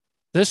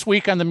This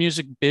week on the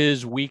Music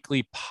Biz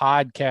Weekly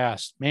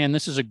podcast, man,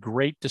 this is a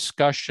great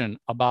discussion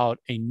about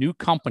a new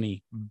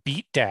company,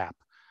 Beatdapp,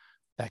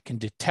 that can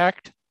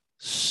detect,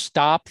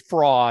 stop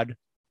fraud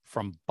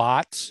from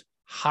bots,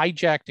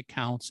 hijacked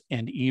accounts,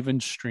 and even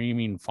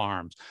streaming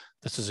farms.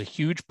 This is a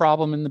huge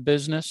problem in the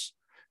business.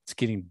 It's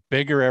getting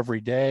bigger every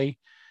day.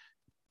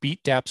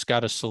 Beatdapp's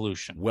got a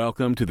solution.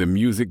 Welcome to the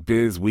Music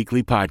Biz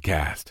Weekly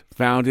podcast,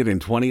 founded in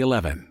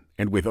 2011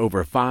 and with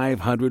over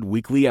 500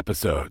 weekly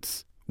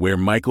episodes, where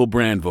Michael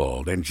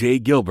Brandvold and Jay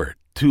Gilbert,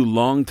 two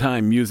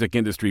longtime music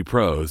industry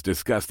pros,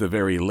 discuss the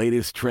very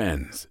latest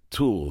trends,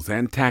 tools,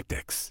 and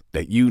tactics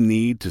that you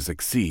need to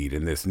succeed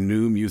in this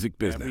new music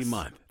business. Every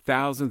month,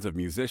 thousands of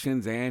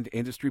musicians and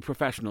industry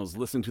professionals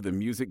listen to the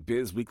Music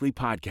Biz Weekly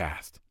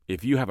podcast.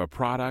 If you have a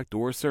product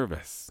or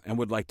service and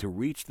would like to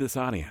reach this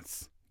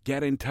audience,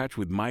 get in touch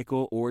with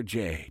Michael or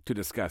Jay to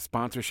discuss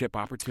sponsorship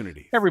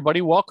opportunities. Hey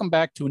everybody, welcome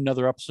back to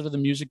another episode of the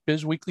Music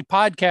Biz Weekly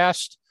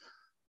podcast.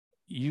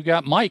 You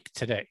got Mike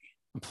today.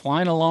 I'm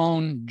flying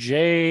alone.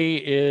 Jay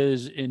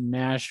is in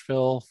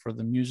Nashville for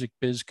the Music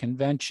Biz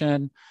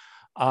convention.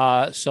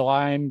 So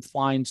I'm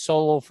flying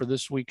solo for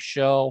this week's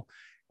show.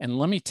 And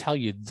let me tell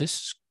you, this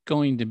is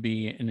going to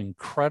be an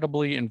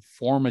incredibly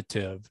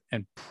informative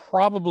and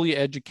probably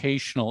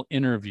educational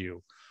interview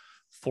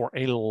for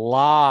a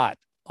lot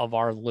of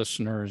our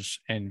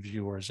listeners and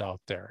viewers out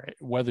there.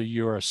 Whether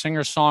you're a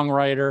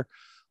singer-songwriter,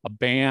 a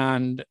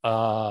band,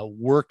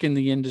 work in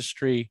the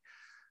industry,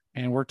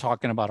 and we're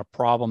talking about a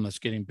problem that's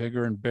getting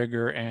bigger and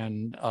bigger,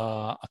 and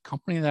a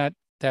company that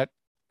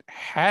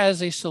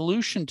has a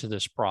solution to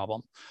this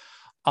problem.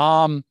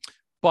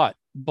 But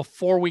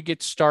before we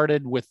get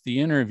started with the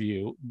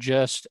interview,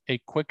 just a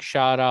quick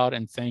shout out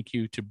and thank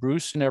you to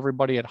Bruce and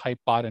everybody at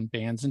Hypebot and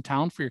Bands in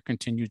Town for your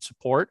continued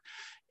support.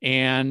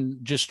 And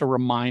just a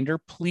reminder,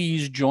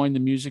 please join the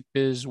Music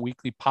Biz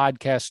Weekly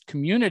podcast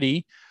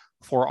community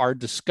for our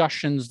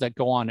discussions that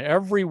go on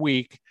every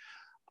week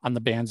on the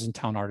Bands in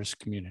Town artist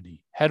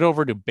community. Head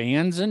over to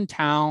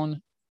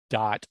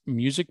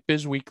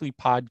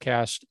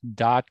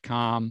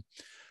bandsintown.musicbizweeklypodcast.com.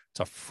 It's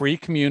a free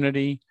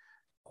community,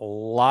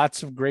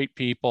 lots of great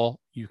people.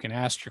 You can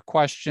ask your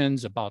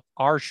questions about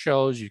our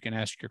shows. You can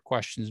ask your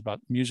questions about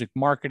music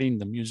marketing,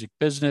 the music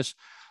business.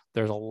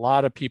 There's a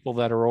lot of people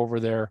that are over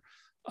there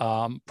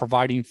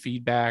providing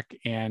feedback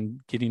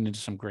and getting into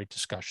some great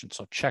discussion.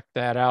 So check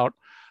that out.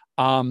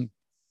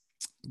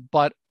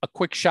 But a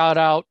quick shout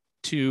out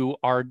to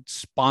our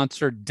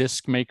sponsor,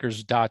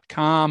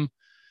 discmakers.com.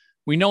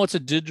 We know it's a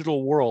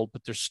digital world,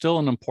 but there's still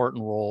an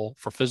important role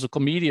for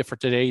physical media for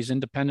today's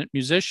independent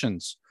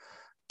musicians.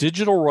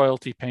 Digital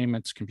royalty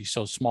payments can be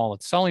so small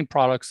that selling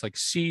products like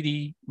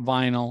CD,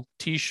 vinyl,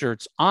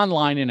 t-shirts,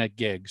 online and at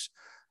gigs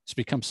has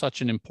become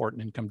such an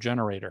important income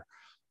generator.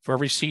 For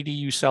every CD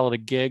you sell at a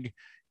gig,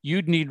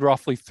 you'd need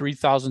roughly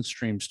 3,000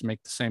 streams to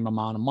make the same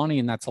amount of money,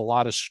 and that's a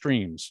lot of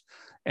streams.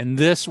 And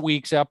this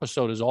week's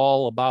episode is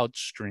all about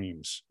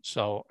streams.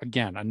 So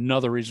again,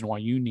 another reason why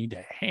you need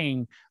to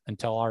hang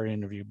until our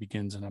interview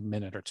begins in a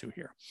minute or two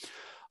here.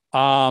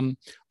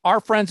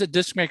 Our friends at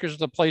Discmakers are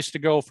the place to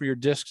go for your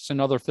discs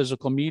and other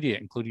physical media,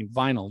 including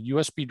vinyl,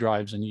 USB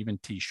drives, and even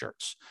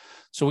t-shirts.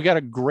 So we got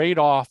a great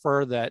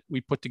offer that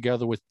we put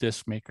together with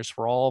Discmakers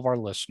for all of our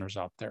listeners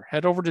out there.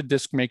 Head over to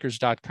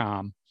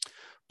discmakers.com,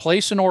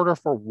 place an order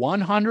for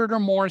 100 or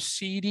more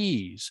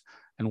CDs,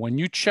 and when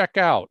you check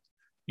out,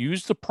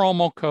 use the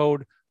promo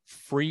code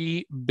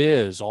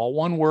FREEBIZ, all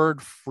one word,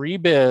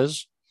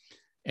 FREEBIZ,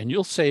 and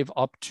you'll save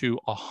up to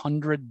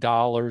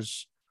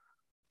 $100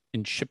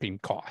 in shipping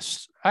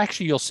costs.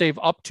 Actually, you'll save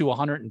up to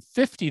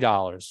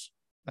 $150.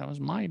 That was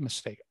my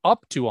mistake.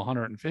 Up to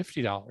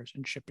 $150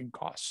 in shipping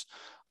costs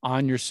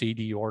on your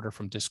CD order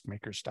from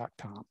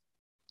discmakers.com.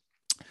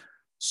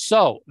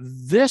 So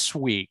this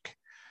week,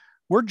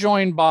 we're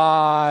joined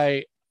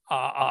by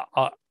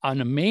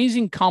an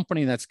amazing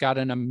company that's got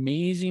an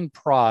amazing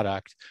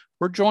product.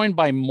 We're joined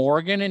by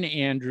Morgan and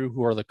Andrew,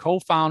 who are the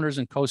co-founders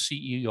and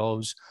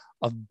co-CEOs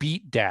of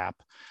Beatdapp.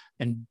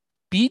 And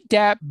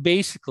Beatdapp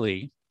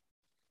basically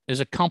is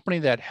a company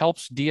that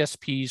helps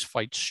DSPs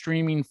fight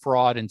streaming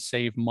fraud and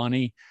save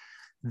money.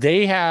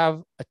 They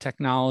have a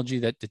technology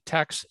that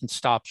detects and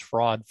stops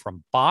fraud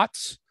from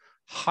bots,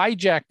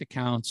 hijacked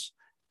accounts,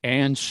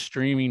 and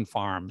streaming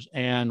farms.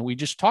 And we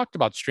just talked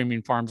about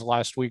streaming farms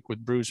last week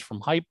with Bruce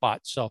from Hypebot.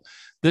 So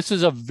this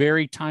is a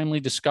very timely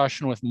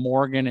discussion with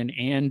Morgan and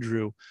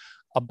Andrew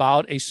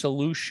about a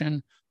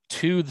solution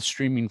to the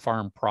streaming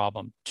farm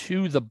problem,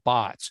 to the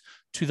bots,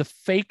 to the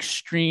fake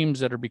streams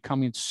that are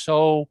becoming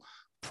so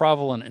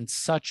prevalent and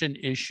such an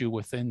issue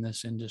within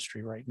this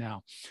industry right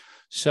now.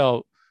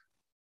 So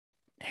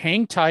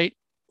hang tight.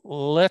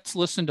 Let's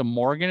listen to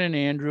Morgan and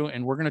Andrew,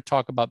 and we're going to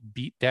talk about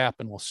Beatdapp,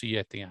 and we'll see you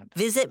at the end.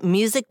 Visit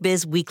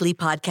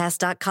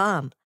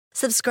musicbizweeklypodcast.com.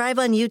 Subscribe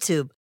on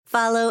YouTube.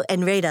 Follow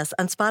and rate us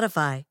on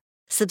Spotify.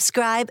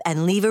 Subscribe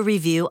and leave a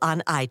review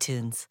on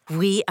iTunes.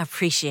 We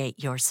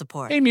appreciate your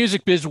support. Hey,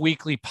 Music Biz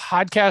Weekly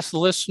podcast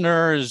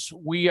listeners.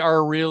 We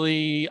are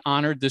really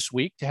honored this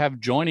week to have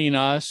joining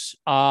us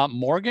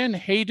Morgan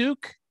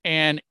Hayduke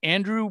and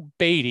Andrew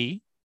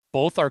Beatty.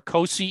 Both are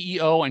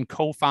co-CEO and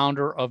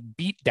co-founder of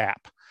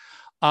Beatdapp.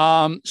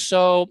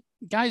 So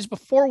guys,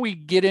 before we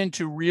get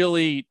into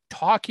really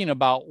talking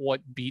about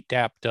what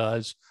Beatdapp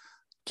does,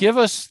 give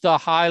us the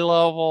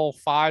high-level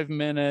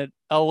 5-minute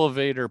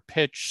elevator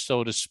pitch,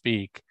 so to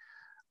speak.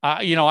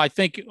 I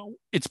think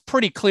it's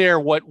pretty clear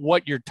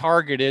what your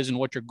target is and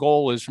what your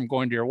goal is from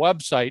going to your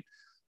website.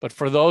 But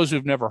for those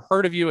who've never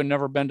heard of you and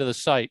never been to the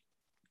site,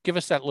 give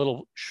us that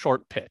little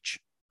short pitch.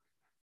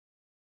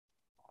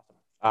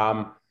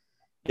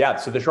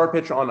 So the short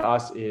pitch on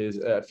us is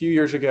a few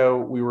years ago,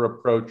 we were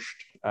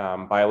approached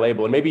by a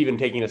label, and maybe even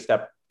taking a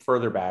step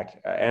further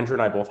back. Andrew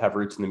and I both have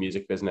roots in the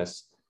music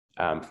business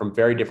from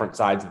very different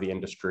sides of the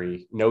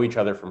industry, know each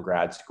other from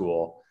grad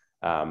school,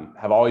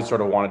 have always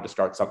sort of wanted to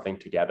start something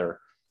together,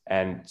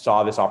 and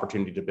saw this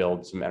opportunity to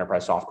build some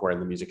enterprise software in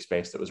the music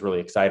space that was really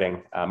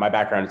exciting. My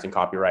background is in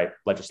copyright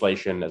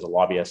legislation as a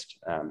lobbyist.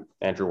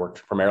 Andrew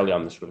worked primarily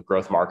on the sort of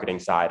growth marketing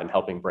side and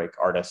helping break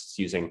artists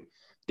using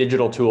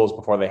digital tools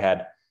before they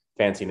had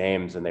fancy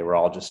names and they were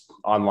all just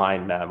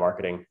online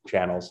marketing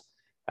channels.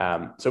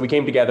 So we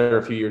came together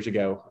a few years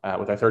ago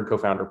with our third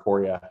co-founder,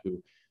 Poria,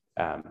 who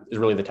is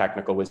really the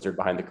technical wizard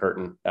behind the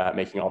curtain,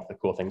 making all the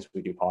cool things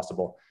we do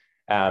possible.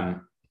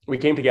 We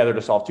came together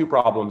to solve two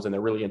problems, and they're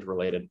really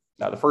interrelated.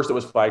 The first that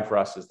was flagged for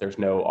us is there's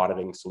no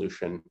auditing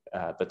solution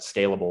that's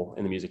scalable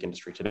in the music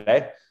industry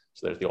today.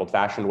 So there's the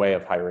old-fashioned way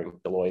of hiring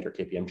Deloitte or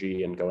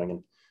KPMG and going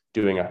and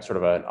doing a sort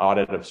of an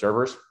audit of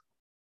servers.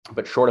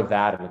 But short of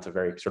that, and it's a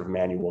very sort of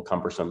manual,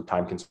 cumbersome,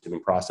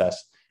 time-consuming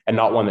process, and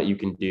not one that you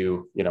can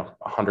do,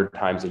 100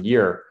 times a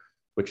year,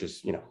 which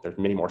is, there's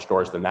many more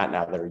stores than that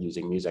now that are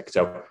using music.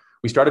 So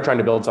we started trying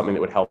to build something that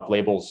would help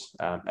labels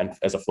and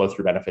as a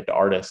flow-through benefit to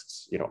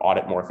artists,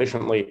 audit more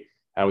efficiently.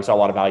 And we saw a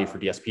lot of value for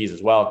DSPs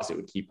as well, because it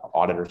would keep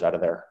auditors out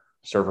of their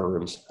server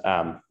rooms.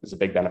 It's a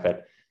big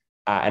benefit.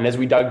 And as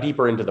we dug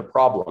deeper into the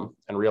problem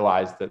and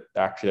realized that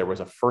actually there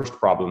was a first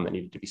problem that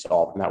needed to be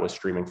solved, and that was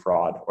streaming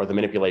fraud or the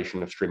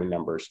manipulation of streaming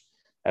numbers.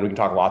 And we can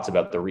talk lots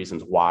about the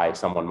reasons why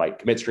someone might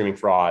commit streaming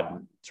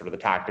fraud, sort of the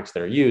tactics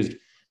that are used.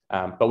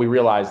 But we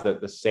realized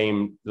that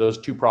those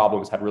two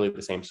problems had really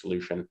the same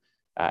solution,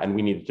 and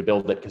we needed to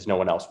build it because no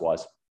one else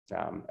was.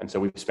 And so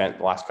we've spent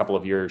the last couple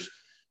of years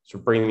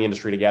sort of bringing the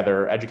industry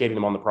together, educating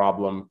them on the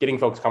problem, getting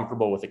folks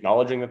comfortable with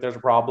acknowledging that there's a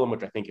problem,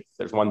 which I think if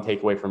there's one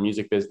takeaway from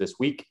Music Biz this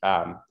week,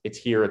 it's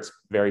here. It's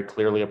very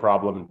clearly a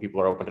problem and people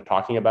are open to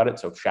talking about it.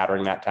 So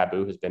shattering that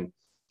taboo has been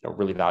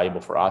really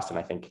valuable for us. And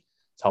I think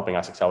it's helping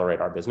us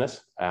accelerate our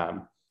business.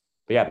 But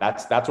yeah,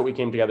 that's what we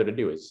came together to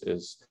do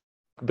is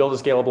build a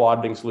scalable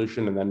auditing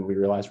solution. And then we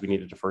realized we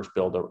needed to first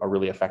build a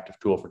really effective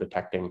tool for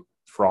detecting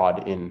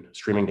fraud in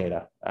streaming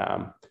data.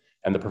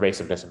 And the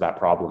pervasiveness of that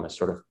problem is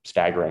sort of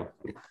staggering.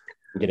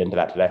 We'll get into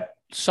that today.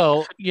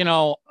 So,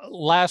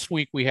 last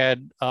week we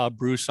had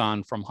Bruce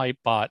on from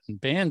Hypebot and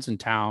Bands in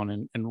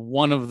Town. And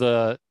one of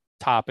the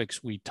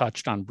topics we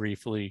touched on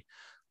briefly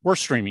were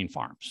streaming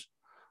farms.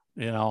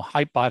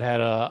 Hypebot had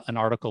an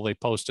article they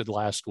posted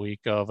last week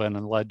of an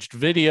alleged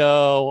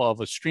video of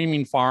a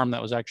streaming farm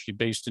that was actually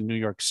based in New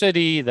York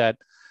City, that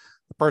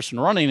the person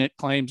running it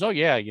claims, oh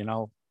yeah,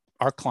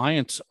 our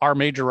clients are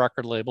major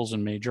record labels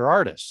and major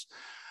artists.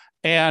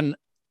 And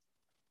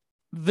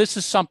this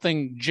is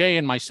something Jay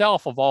and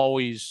myself have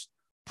always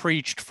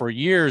preached for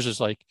years, is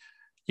like,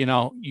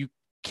 you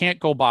can't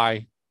go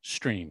buy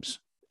streams.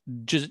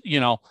 Just,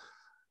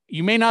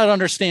 you may not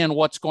understand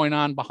what's going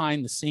on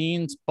behind the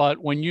scenes, but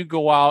when you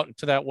go out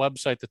to that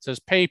website that says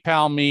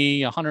PayPal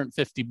me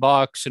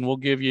 $150 and we'll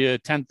give you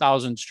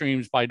 10,000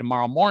 streams by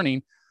tomorrow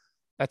morning,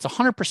 that's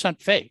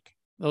 100% fake.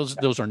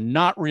 Those are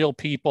not real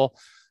people.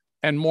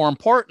 And more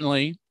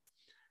importantly,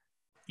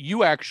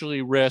 you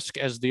actually risk,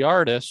 as the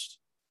artist,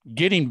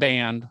 getting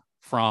banned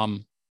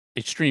from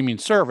a streaming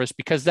service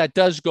because that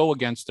does go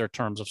against their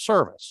terms of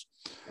service.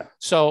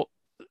 So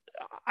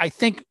I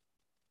think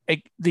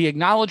the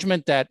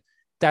acknowledgement that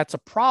that's a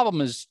problem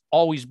has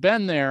always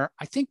been there.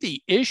 I think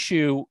the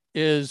issue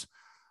is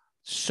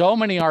so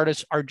many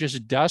artists are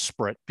just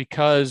desperate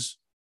because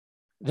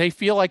they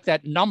feel like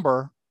that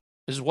number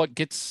is what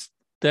gets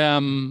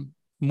them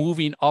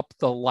moving up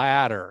the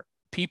ladder.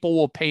 People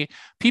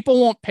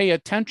won't pay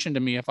attention to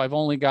me if I've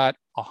only got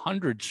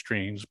 100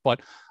 streams, but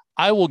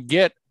I will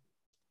get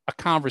a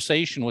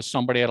conversation with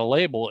somebody at a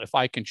label if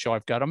I can show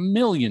I've got 1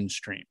 million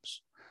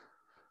streams.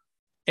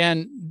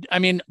 And I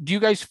mean, do you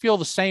guys feel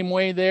the same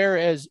way there?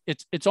 As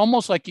it's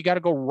almost like you got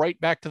to go right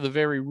back to the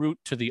very root,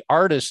 to the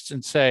artists,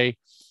 and say,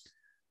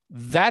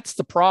 that's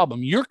the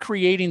problem. You're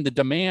creating the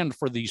demand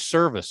for these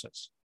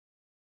services.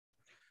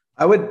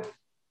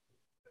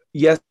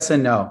 Yes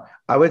and no.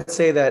 I would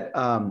say that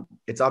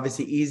it's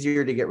obviously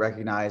easier to get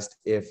recognized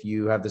if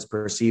you have this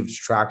perceived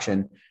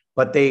traction,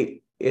 but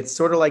it's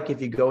sort of like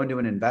if you go into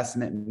an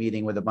investment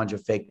meeting with a bunch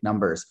of fake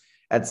numbers,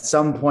 at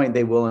some point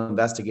they will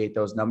investigate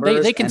those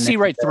numbers. They can see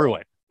right through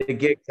it. It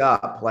gets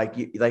up, like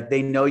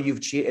they know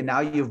you've cheated, and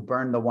now you've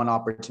burned the one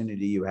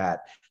opportunity you had.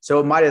 So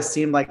it might have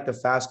seemed like the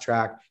fast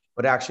track,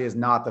 but actually is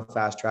not the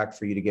fast track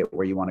for you to get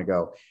where you want to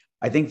go.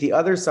 I think the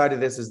other side of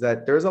this is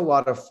that there's a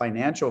lot of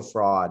financial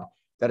fraud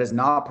that is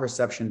not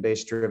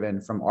perception-based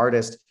driven from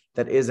artists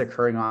that is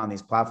occurring on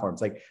these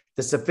platforms. Like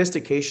the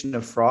sophistication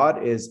of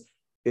fraud is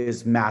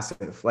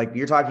massive. Like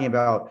you're talking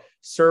about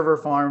server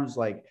farms,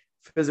 like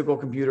physical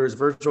computers,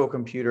 virtual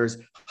computers,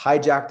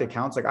 hijacked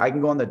accounts. Like I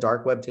can go on the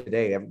dark web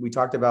today. We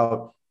talked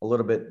about a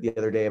little bit the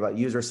other day about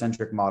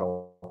user-centric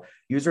model.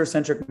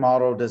 User-centric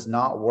model does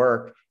not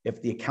work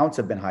if the accounts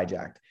have been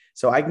hijacked.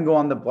 So I can go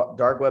on the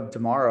dark web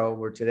tomorrow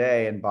or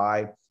today and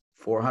buy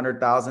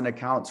 400,000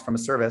 accounts from a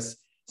service,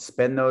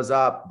 spin those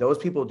up. Those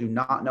people do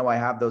not know I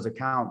have those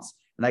accounts,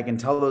 and I can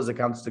tell those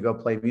accounts to go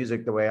play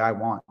music the way I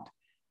want.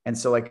 And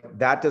so like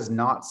that does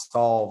not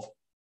solve,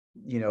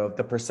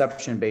 the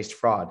perception-based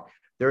fraud.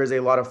 There is a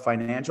lot of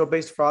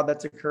financial-based fraud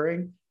that's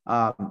occurring,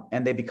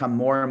 and they become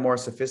more and more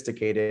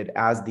sophisticated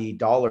as the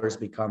dollars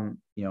become,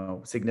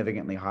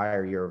 significantly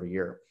higher year over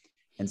year.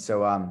 And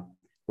so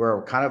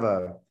we're kind of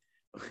a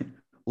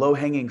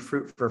low-hanging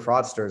fruit for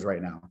fraudsters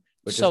right now,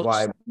 which is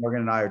why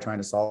Morgan and I are trying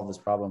to solve this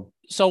problem.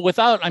 So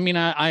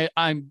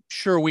I'm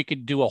sure we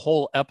could do a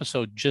whole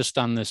episode just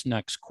on this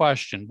next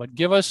question, but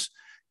give us,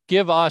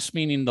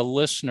 meaning the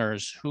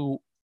listeners who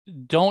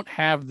don't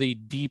have the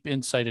deep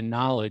insight and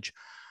knowledge,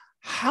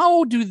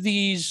 how do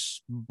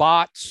these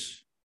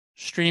bots,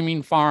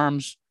 streaming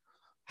farms,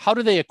 how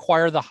do they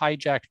acquire the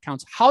hijacked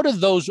accounts? How do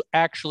those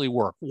actually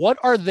work? What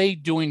are they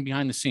doing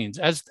behind the scenes?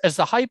 As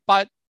the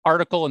Hypebot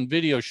article and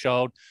video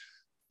showed,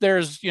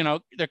 there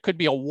could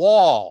be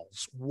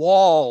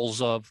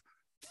walls of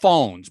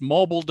phones,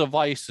 mobile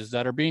devices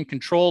that are being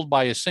controlled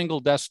by a single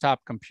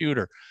desktop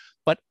computer.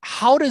 But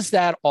how does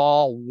that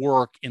all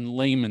work in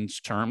layman's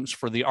terms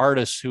for the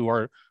artists who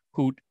are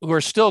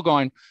still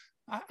going,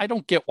 I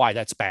don't get why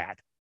that's bad?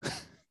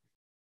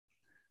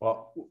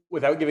 Well,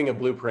 without giving a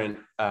blueprint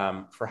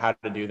for how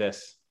to do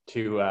this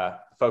to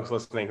folks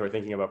listening who are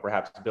thinking about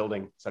perhaps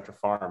building such a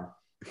farm,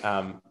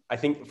 I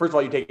think, first of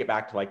all, you take it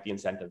back to like the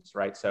incentives,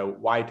 right? So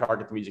why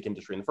target the music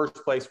industry in the first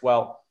place?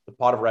 Well, the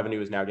pot of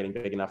revenue is now getting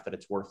big enough that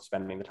it's worth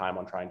spending the time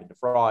on trying to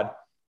defraud.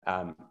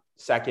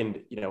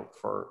 Second,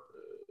 for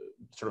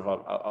sort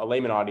of a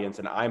layman audience,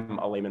 and I'm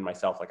a layman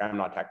myself, like I'm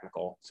not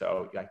technical.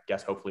 So I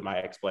guess hopefully my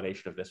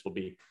explanation of this will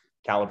be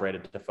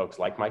calibrated to folks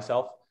like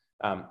myself.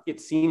 It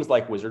seems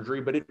like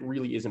wizardry, but it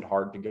really isn't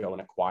hard to go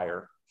and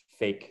acquire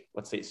fake,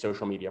 let's say,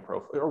 social media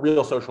profile or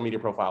real social media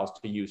profiles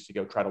to use to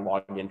go try to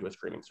log into a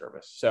streaming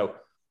service. So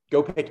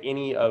go pick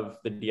any of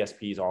the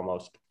DSPs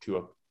almost to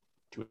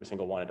a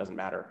single one. It doesn't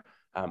matter.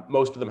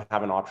 Most of them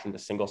have an option to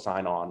single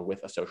sign on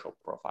with a social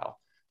profile.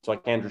 So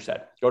like Andrew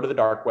said, go to the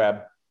dark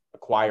web,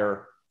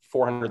 acquire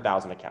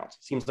 400,000 accounts.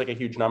 Seems like a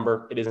huge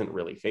number. It isn't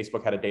really.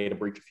 Facebook had a data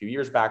breach a few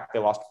years back. They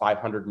lost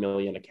 500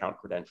 million account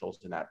credentials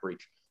in that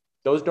breach.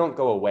 Those don't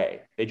go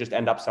away. They just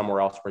end up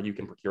somewhere else where you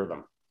can procure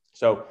them.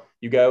 So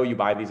you go, you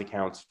buy these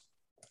accounts,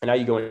 and now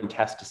you go and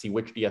test to see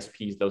which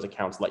DSPs those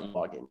accounts let you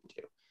log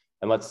into.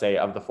 And let's say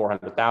of the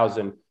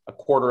 400,000, a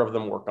quarter of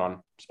them work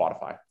on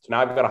Spotify. So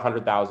now I've got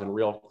 100,000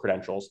 real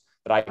credentials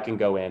that I can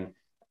go in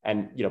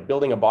and,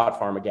 building a bot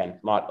farm, again,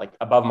 not like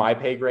above my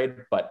pay grade,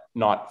 but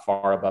not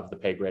far above the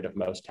pay grade of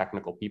most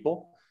technical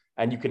people.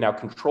 And you can now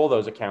control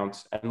those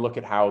accounts and look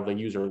at how the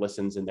user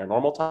listens in their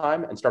normal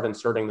time and start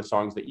inserting the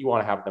songs that you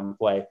want to have them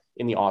play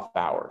in the off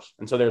hours.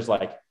 And so there's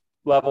like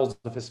levels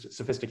of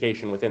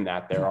sophistication within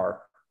that. There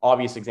are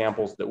obvious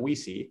examples that we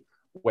see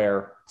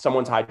where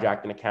someone's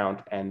hijacked an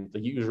account and the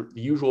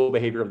usual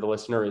behavior of the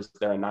listener is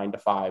they're a 9 to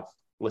 5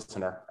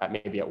 listener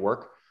maybe at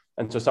work.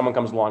 And so someone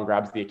comes along,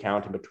 grabs the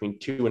account, and between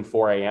 2 and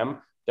 4 a.m.,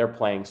 they're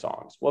playing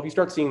songs. Well, if you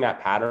start seeing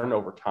that pattern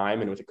over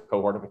time and with a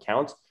cohort of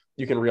accounts,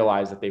 you can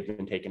realize that they've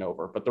been taken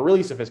over. But the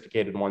really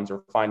sophisticated ones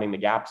are finding the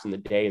gaps in the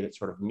day that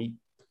sort of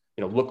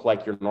look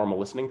like your normal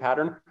listening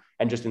pattern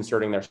and just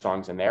inserting their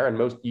songs in there. And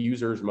most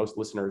users, most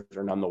listeners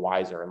are none the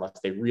wiser unless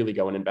they really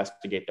go and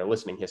investigate their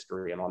listening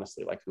history. And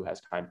honestly, like who has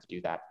time to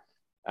do that?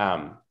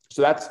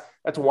 So that's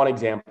one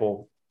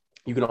example.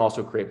 You can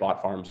also create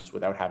bot farms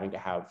without having to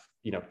have,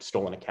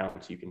 stolen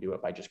accounts. You can do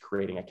it by just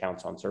creating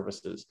accounts on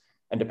services.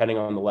 And depending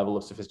on the level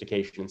of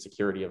sophistication and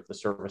security of the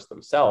service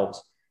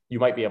themselves, you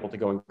might be able to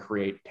go and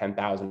create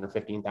 10,000 or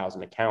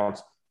 15,000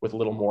 accounts with a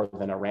little more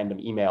than a random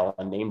email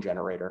and name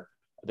generator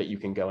that you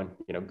can go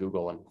and,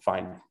 Google and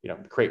find,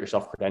 create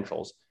yourself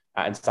credentials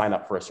and sign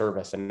up for a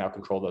service and now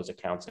control those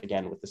accounts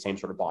again with the same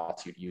sort of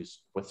bots you'd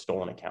use with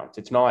stolen accounts.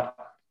 It's not,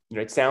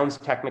 it sounds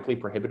technically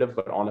prohibitive,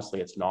 but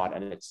honestly, it's not.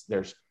 And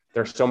there's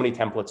so many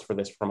templates for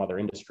this from other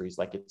industries.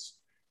 Like it's,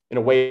 in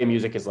a way,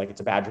 music is like,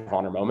 it's a badge of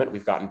honor moment.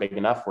 We've gotten big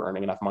enough. We're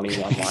earning enough money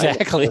online.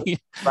 Exactly.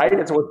 Right.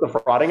 It's worth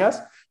defrauding us.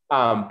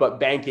 But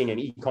banking and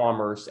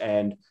e-commerce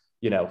and,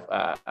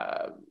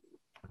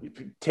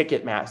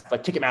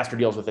 Ticketmaster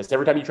deals with this.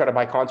 Every time you try to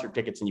buy concert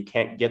tickets and you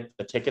can't get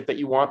the ticket that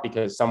you want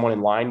because someone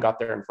in line got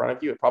there in front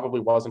of you, it probably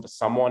wasn't a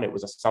someone, it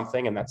was a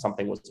something, and that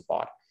something was a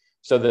bot.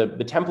 So the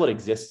template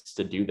exists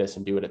to do this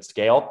and do it at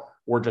scale.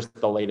 We're just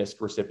the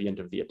latest recipient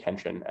of the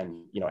attention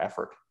and,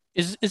 effort.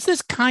 Is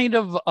this kind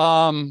of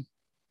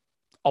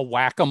a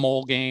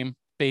whack-a-mole game?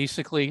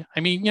 basically. I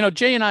mean,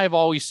 Jay and I have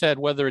always said,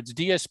 whether it's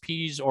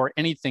DSPs or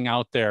anything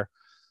out there,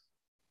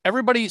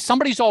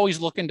 somebody's always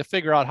looking to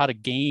figure out how to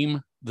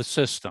game the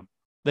system.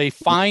 They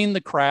find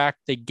the crack,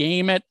 they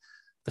game it,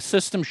 the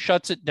system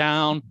shuts it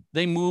down,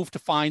 they move to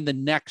find the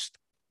next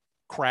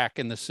crack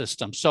in the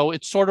system. So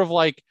it's sort of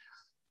like,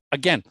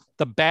 again,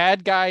 the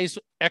bad guys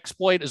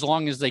exploit as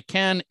long as they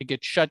can, it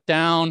gets shut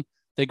down,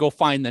 they go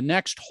find the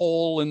next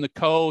hole in the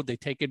code, they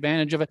take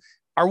advantage of it.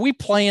 Are we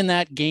playing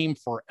that game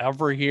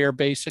forever here,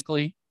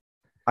 basically?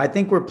 I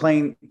think we're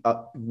playing,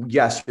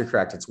 yes, you're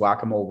correct. It's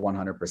whack-a-mole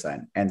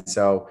 100%. And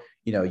so,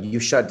 you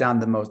shut down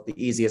the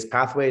easiest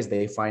pathways,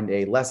 they find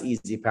a less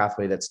easy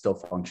pathway that's still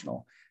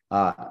functional.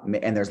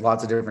 And there's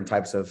lots of different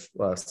types of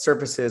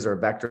surfaces or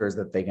vectors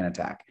that they can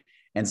attack.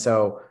 And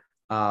so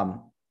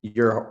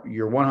you're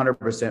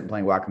 100%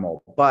 playing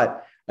whack-a-mole.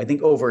 But I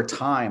think over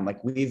time,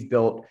 like we've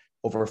built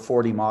over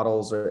 40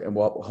 models, and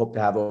we'll hope to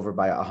have over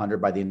by 100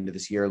 by the end of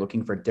this year,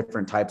 looking for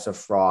different types of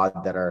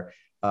fraud that are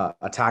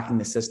attacking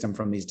the system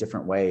from these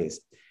different ways.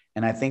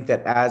 And I think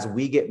that as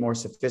we get more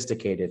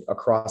sophisticated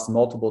across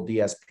multiple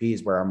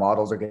DSPs, where our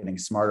models are getting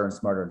smarter and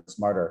smarter and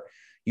smarter,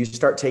 you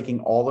start taking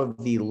all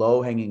of the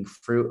low-hanging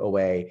fruit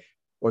away,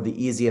 or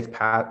the easiest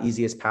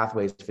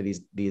pathways for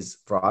these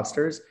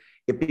fraudsters.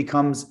 It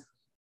becomes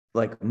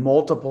like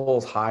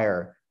multiples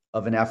higher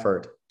of an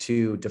effort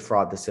to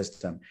defraud the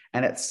system.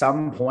 And at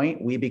some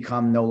point, we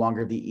become no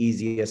longer the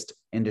easiest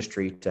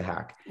industry to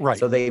hack. Right.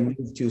 So they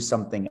move to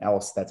something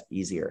else that's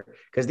easier,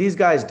 because these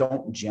guys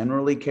don't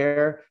generally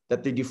care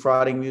that they're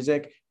defrauding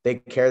music. They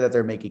care that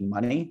they're making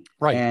money.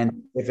 Right.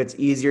 And if it's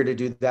easier to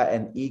do that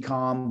in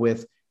e-com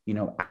with,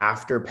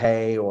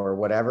 Afterpay or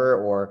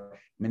whatever, or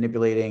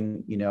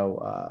manipulating,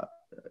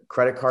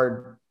 credit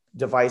card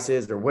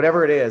devices or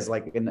whatever it is,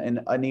 like in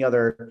any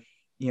other,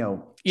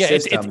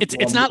 system,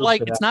 it's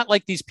not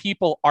like these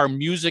people are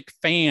music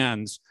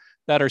fans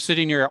that are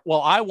sitting here.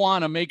 Well, I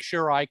want to make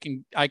sure I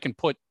can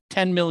put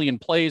 10 million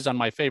plays on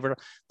my favorite.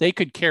 They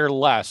could care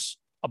less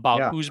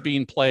about who's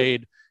being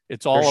played.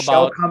 It's all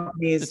about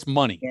companies. It's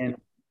money. And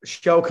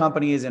show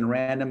companies in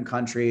random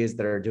countries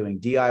that are doing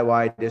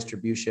DIY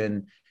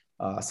distribution,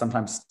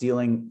 sometimes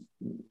stealing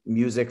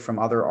music from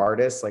other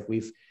artists. Like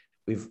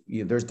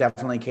there's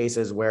definitely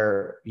cases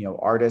where,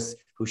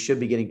 artists who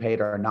should be getting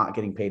paid are not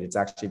getting paid. It's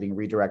actually being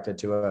redirected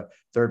to a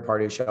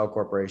third-party shell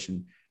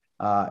corporation.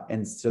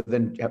 And so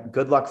then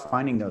good luck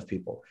finding those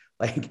people.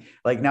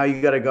 Like now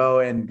you got to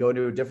go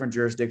to a different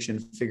jurisdiction,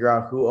 figure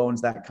out who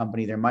owns that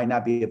company. There might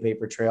not be a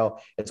paper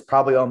trail. It's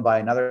probably owned by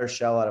another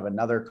shell out of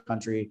another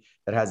country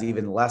that has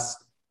even less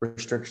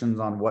restrictions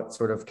on what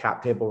sort of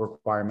cap table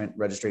requirement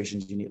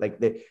registrations you need. Like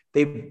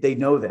they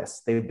know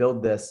this, they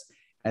build this.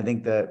 I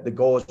think the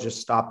goal is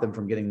just stop them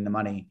from getting the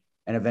money,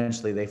 and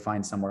eventually they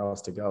find somewhere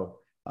else to go.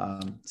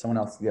 Someone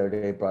else the other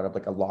day brought up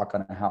like a lock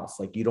on a house.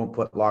 Like you don't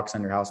put locks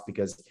on your house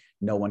because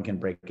no one can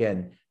break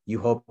in. You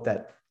hope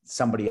that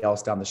somebody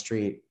else down the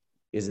street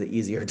is the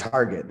easier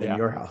target than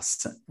your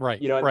house.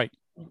 Right. Right.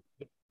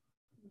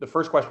 The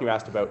first question you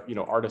asked about,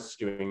 artists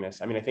doing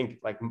this. I mean, I think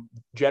like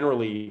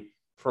generally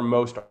for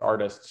most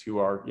artists who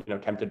are,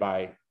 tempted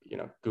by,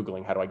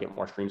 Googling, how do I get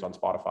more streams on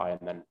Spotify?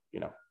 And then,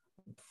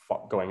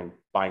 going and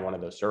buying one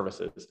of those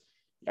services,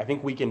 I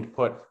think we can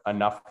put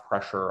enough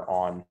pressure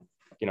on,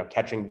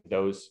 catching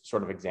those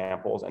sort of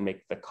examples and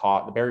make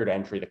the barrier to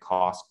entry, the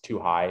cost too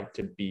high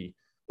to be,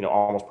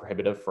 almost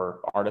prohibitive for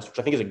artists, which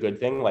I think is a good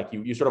thing. Like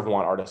you sort of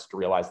want artists to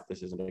realize that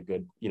this isn't a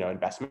good,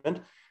 investment.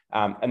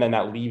 And then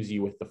that leaves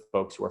you with the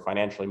folks who are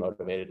financially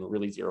motivated and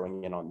really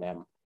zeroing in on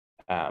them.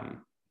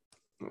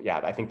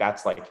 I think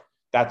that's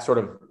sort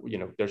of,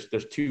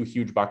 there's two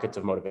huge buckets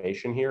of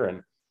motivation here.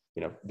 And,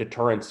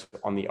 deterrence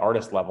on the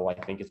artist level, I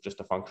think is just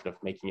a function of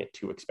making it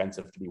too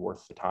expensive to be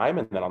worth the time.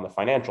 And then on the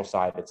financial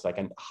side, it's like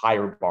a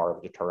higher bar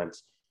of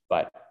deterrence,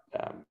 but,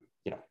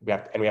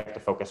 we have to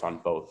focus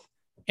on both.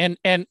 And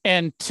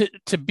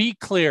to be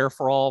clear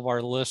for all of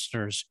our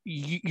listeners,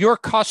 your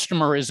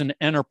customer is an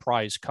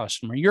enterprise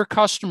customer. Your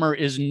customer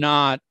is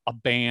not a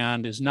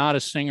band, is not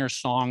a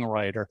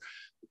singer-songwriter.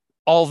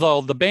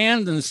 Although the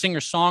band and the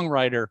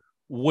singer-songwriter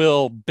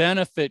will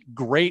benefit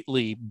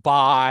greatly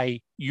by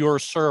your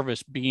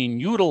service being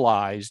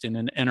utilized in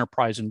an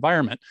enterprise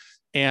environment,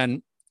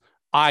 and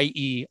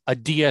i.e. a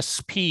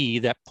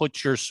DSP that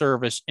puts your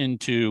service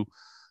into,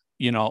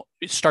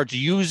 starts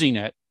using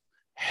it,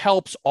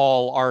 helps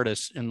all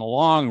artists in the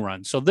long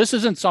run. So this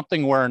isn't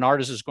something where an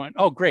artist is going,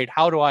 oh, great,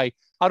 how do I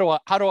buy,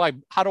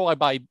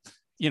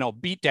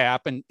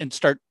 Beatdapp and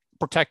start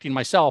protecting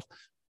myself?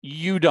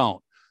 You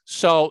don't.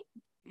 So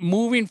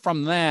moving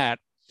from that,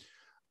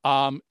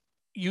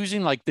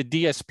 using like the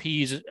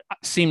DSPs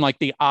seem like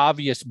the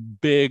obvious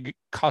big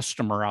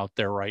customer out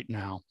there right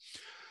now.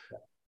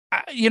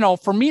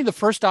 For me, the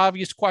first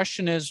obvious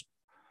question is,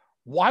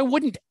 why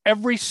wouldn't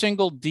every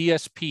single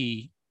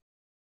DSP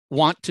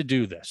want to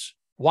do this?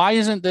 Why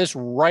isn't this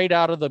right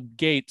out of the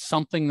gate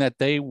something that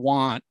they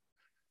want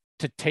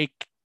to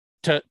take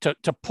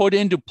to put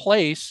into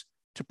place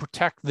to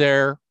protect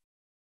their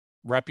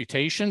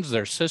reputations,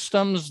 their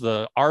systems,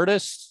 the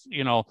artists,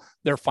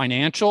 their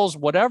financials,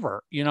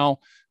 whatever,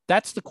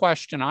 that's the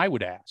question I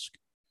would ask.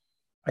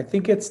 I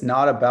think it's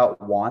not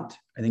about want.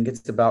 I think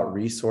it's about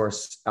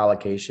resource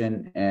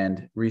allocation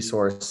and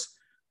resource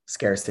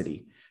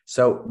scarcity.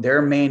 So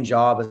their main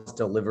job is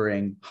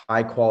delivering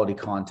high quality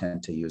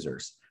content to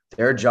users.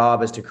 Their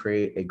job is to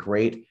create a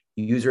great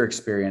user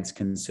experience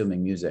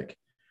consuming music.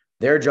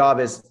 Their job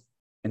is,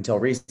 until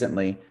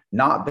recently,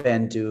 not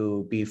been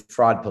to be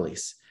fraud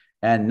police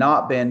and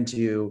not been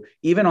to,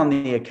 even on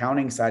the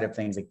accounting side of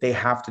things, like they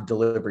have to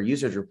deliver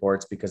usage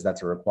reports because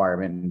that's a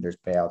requirement and there's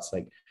payouts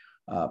like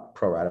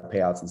pro rata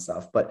payouts and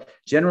stuff. But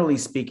generally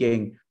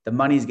speaking, the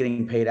money's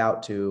getting paid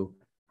out to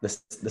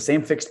the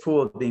same fixed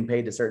pool being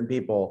paid to certain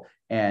people.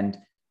 And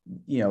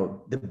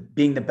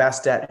being the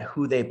best at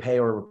who they pay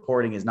or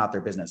reporting is not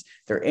their business.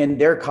 They're in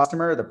their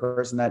customer, the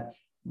person that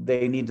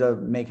they need to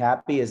make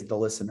happy is the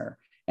listener.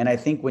 And I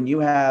think when you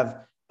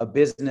have a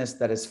business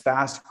that is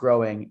fast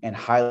growing and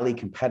highly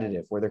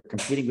competitive, where they're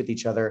competing with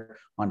each other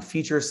on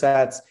feature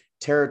sets,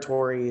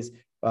 territories,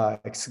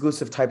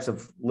 exclusive types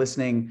of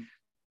listening,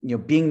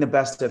 being the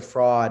best at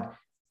fraud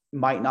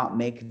might not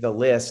make the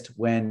list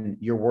when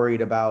you're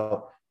worried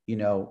about,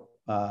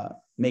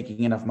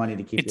 making enough money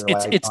to keep your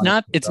lights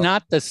on. It's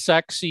not the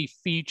sexy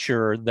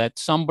feature that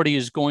somebody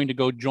is going to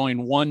go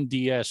join one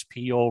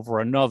DSP over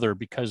another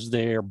because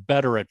they're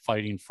better at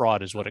fighting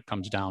fraud is what it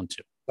comes down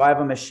to. So I have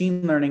a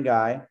machine learning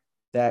guy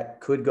that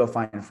could go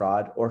find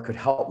fraud or could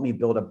help me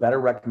build a better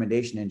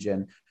recommendation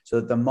engine so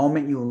that the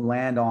moment you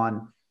land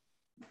on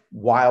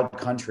wild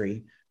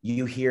country,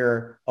 you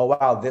hear, oh,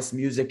 wow, this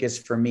music is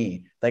for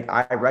me. Like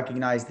I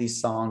recognize these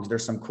songs.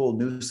 There's some cool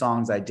new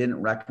songs I didn't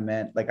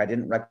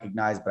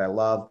recognize, but I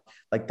love.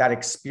 Like that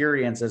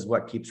experience is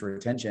what keeps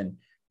retention.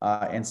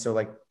 And so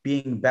like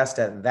being best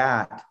at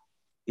that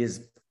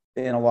is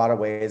in a lot of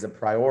ways a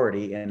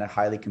priority in a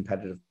highly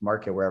competitive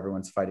market where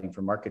everyone's fighting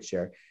for market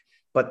share.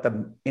 But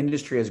the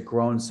industry has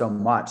grown so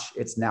much.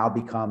 It's now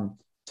become,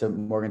 to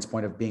Morgan's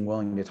point of being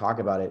willing to talk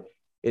about it,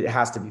 it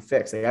has to be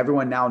fixed. Like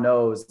everyone now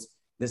knows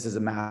this is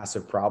a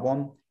massive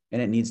problem and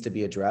it needs to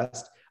be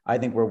addressed. I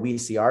think where we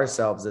see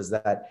ourselves is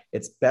that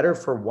it's better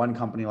for one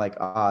company like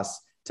us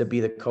to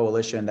be the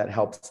coalition that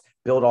helps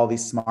build all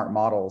these smart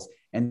models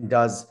and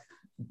does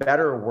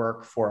better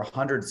work for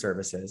 100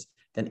 services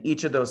than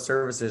each of those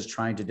services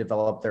trying to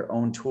develop their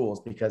own tools,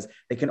 because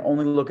they can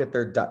only look at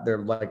their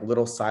like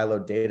little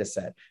siloed data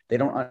set. They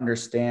don't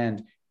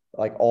understand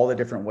like all the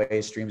different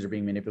ways streams are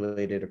being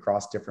manipulated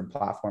across different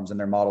platforms, and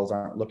their models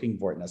aren't looking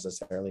for it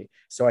necessarily.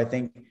 So I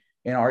think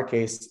in our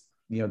case,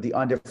 the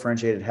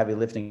undifferentiated heavy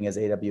lifting as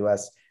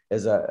AWS,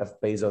 as a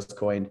Bezos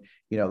coined,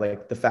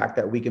 like the fact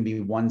that we can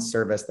be one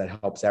service that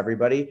helps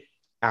everybody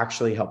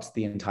actually helps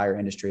the entire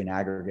industry in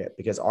aggregate,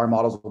 because our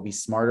models will be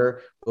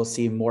smarter. We'll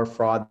see more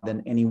fraud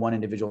than any one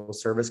individual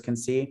service can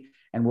see.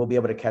 And we'll be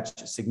able to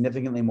catch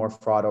significantly more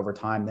fraud over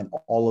time than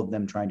all of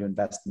them trying to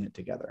invest in it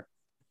together.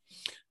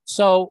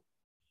 So,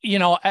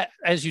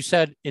 as you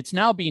said, it's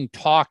now being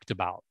talked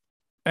about.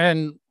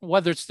 And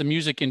whether it's the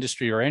music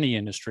industry or any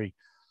industry,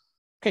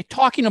 okay,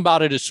 talking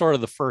about it is sort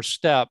of the first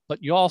step, but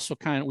we all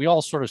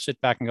sort of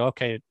sit back and go,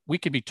 okay, we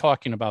could be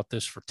talking about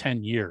this for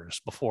 10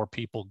 years before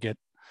people get,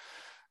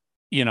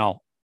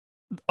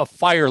 a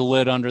fire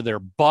lit under their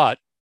butt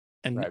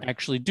and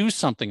actually do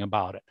something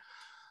about it.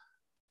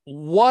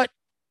 What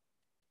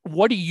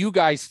do you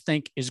guys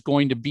think is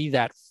going to be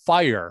that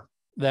fire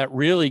that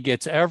really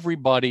gets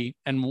everybody,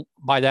 and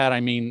by that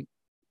I mean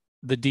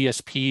the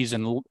DSPs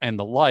and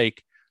the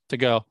like, to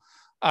go,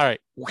 all right,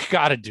 we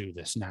got to do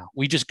this now.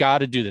 We just got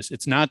to do this.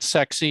 It's not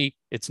sexy.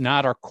 It's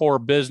not our core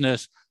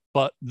business,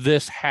 but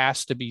this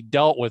has to be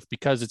dealt with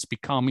because it's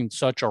becoming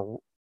such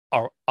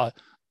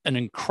an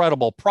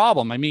incredible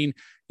problem. I mean,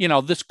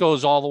 this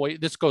goes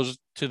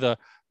to the,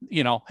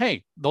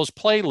 hey, those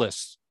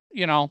playlists,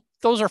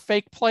 those are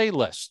fake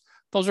playlists.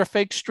 Those are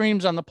fake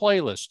streams on the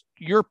playlist.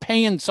 You're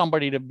paying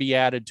somebody to be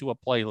added to a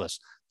playlist.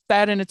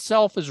 That in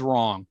itself is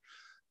wrong.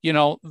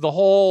 The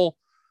whole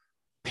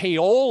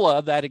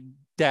payola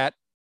that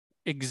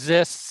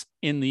exists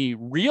in the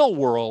real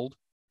world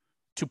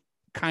to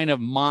kind of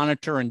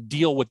monitor and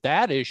deal with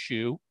that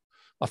issue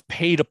of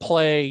pay to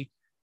play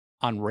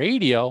on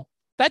radio,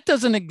 that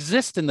doesn't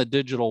exist in the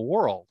digital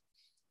world.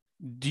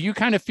 Do you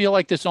kind of feel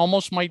like this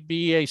almost might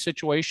be a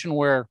situation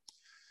where,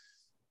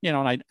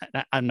 and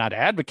I'm not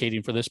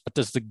advocating for this, but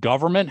does the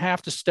government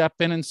have to step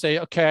in and say,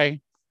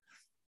 okay,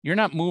 you're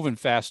not moving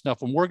fast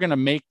enough, and we're going to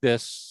make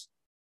this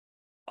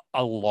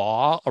a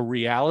law, a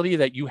reality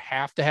that you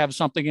have to have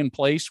something in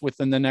place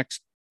within the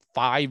next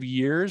 5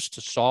 years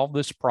to solve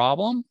this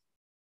problem?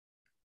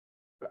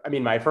 I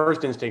mean, my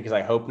first instinct is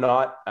I hope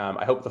not.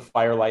 I hope the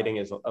fire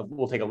lighting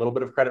we'll take a little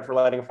bit of credit for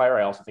lighting a fire.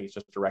 I also think it's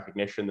just a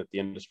recognition that the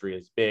industry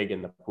is big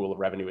and the pool of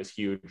revenue is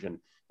huge, and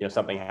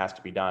something has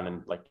to be done.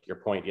 And like your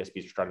point,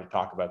 DSPs are starting to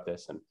talk about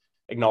this, and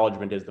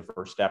acknowledgement is the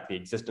first step. The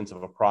existence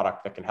of a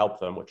product that can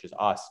help them, which is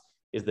us,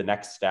 is the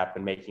next step,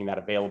 and making that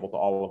available to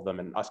all of them,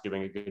 and us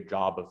doing a good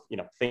job of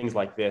things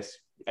like this,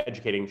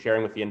 educating,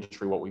 sharing with the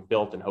industry what we've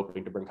built and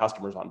hoping to bring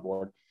customers on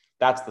board.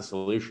 That's the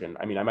solution.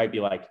 I mean, I might be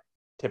like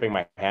tipping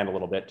my hand a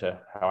little bit to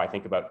how I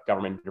think about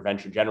government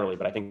intervention generally,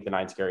 but I think the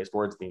 9 scariest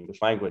words in the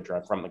English language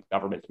are from the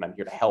government, and I'm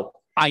here to help.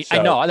 I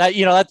know that,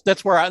 you know,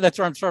 that's where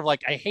I'm sort of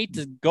like, I hate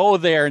to go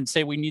there and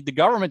say we need the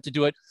government to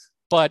do it,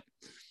 but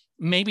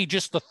maybe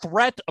just the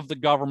threat of the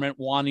government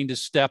wanting to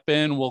step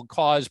in will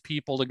cause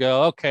people to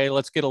go, okay,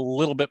 let's get a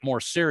little bit more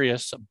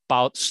serious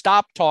about,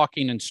 stop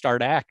talking and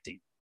start acting.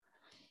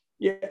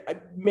 Yeah,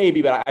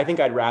 maybe, but I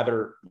think I'd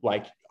rather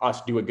like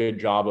us do a good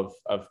job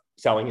of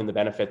selling in the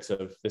benefits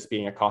of this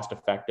being a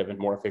cost-effective and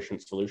more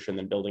efficient solution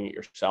than building it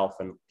yourself.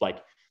 And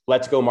like,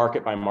 let's go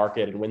market by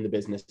market and win the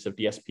business of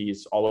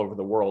DSPs all over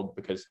the world,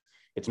 because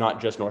it's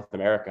not just North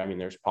America. I mean,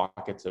 there's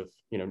pockets of,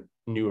 you know,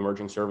 new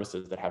emerging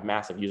services that have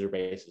massive user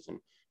bases in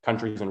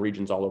countries and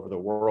regions all over the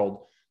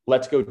world.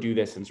 Let's go do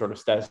this and sort of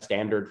set a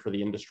standard for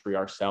the industry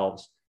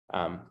ourselves.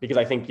 Because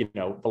I think, you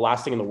know, the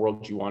last thing in the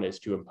world you want is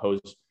to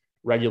impose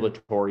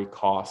regulatory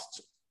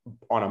costs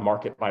on a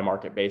market by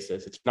market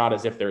basis. It's not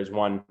as if there's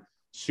one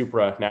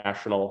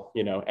supranational,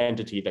 you know,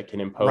 entity that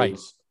can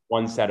impose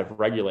one set of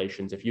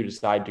regulations. If you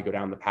decide to go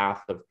down the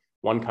path of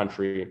one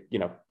country, you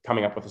know,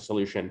 coming up with a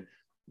solution,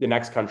 the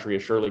next country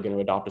is surely going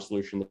to adopt a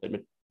solution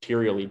that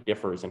materially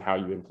differs in how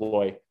you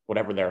employ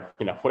whatever their,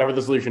 you know, whatever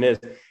the solution is.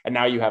 And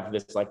now you have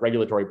this like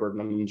regulatory burden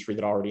on the industry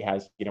that already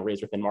has, you know,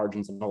 razor thin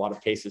margins in a lot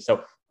of cases.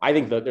 So I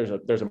think that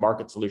there's a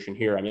market solution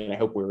here. I mean, I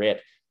hope we're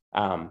it.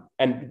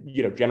 And,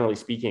 you know, generally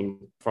speaking,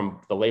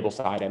 from the label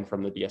side and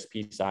from the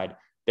DSP side,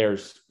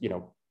 there's, you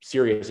know,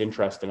 serious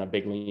interest and a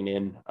big lean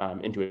in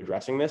into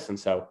addressing this. And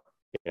so,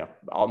 you know,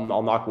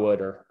 I'll knock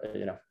wood, or,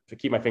 you know, to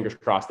keep my fingers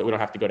crossed that we don't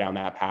have to go down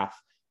that path,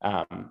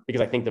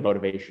 because I think the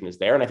motivation is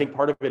there. And I think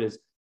part of it is,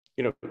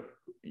 you know,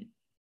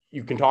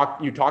 you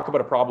talk about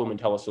a problem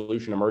until a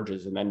solution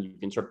emerges, and then you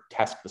can sort of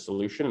test the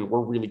solution. And we're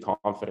really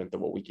confident that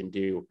what we can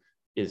do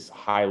is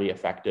highly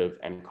effective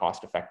and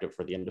cost effective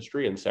for the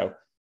industry. And so,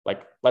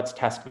 like, let's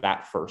test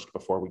that first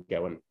before we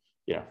go and,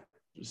 you know,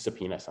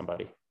 subpoena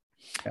somebody.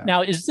 Yeah.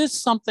 Now, is this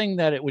something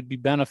that it would be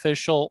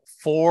beneficial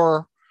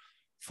for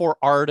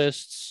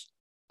artists,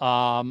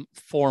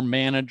 for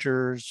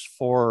managers,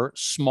 for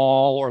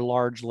small or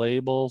large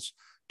labels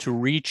to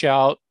reach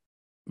out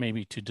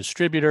maybe to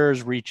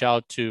distributors, reach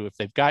out to, if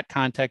they've got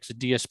contacts at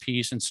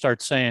DSPs, and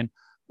start saying,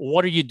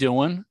 what are you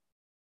doing?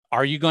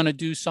 Are you going to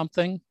do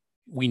something?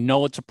 We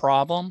know it's a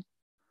problem.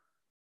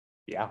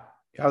 Yeah.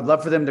 I would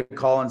love for them to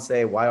call and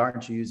say, why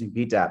aren't you using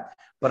Beatdapp?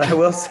 But I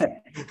will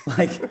say,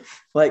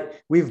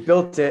 like we've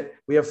built it.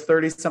 We have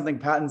 30 something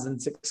patents in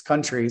 6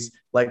 countries.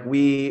 Like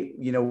we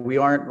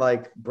aren't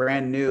like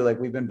brand new. Like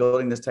we've been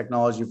building this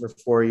technology for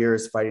 4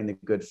 years, fighting the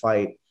good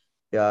fight.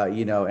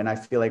 You know, and I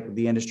feel like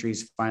the industry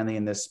is finally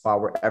in this spot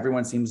where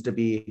everyone seems to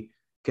be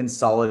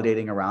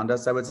consolidating around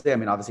us, I would say. I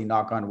mean, obviously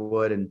knock on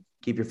wood and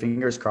keep your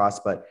fingers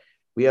crossed, but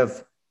we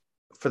have,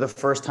 for the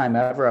first time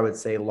ever, I would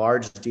say,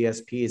 large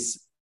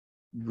DSPs,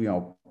 you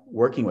know,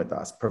 working with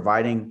us,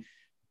 providing,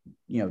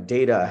 you know,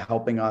 data,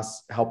 helping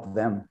us help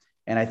them.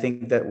 And I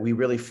think that we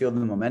really feel the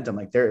momentum.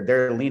 Like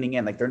they're leaning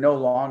in, like they're no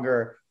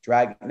longer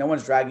no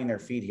one's dragging their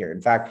feet here.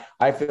 In fact,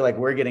 I feel like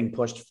we're getting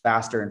pushed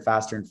faster and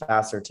faster and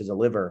faster to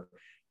deliver,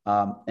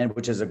 and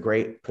which is a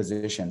great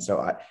position.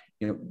 So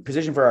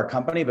position for our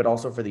company, but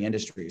also for the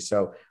industry.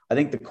 So I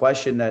think the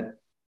question that,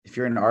 if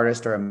you're an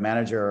artist or a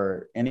manager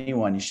or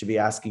anyone, you should be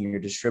asking your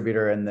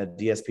distributor and the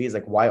DSPs,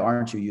 like, why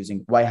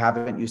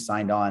haven't you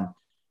signed on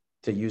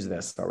to use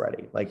this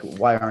already? Like,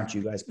 why aren't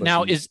you guys pushing?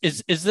 Now, is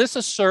this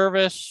a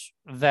service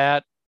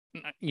that,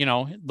 you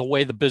know, the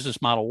way the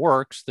business model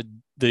works,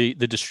 the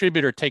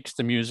distributor takes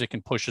the music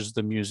and pushes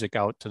the music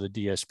out to the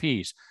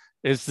DSPs?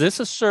 Is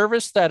this a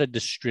service that a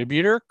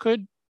distributor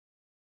could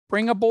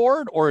bring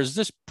aboard, or is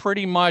this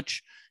pretty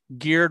much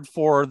geared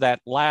for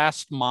that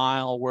last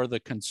mile where the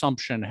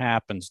consumption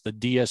happens, the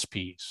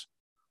DSPs?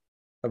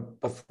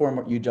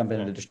 Before you jump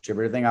into the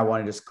distributor thing, I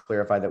want to just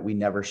clarify that we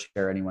never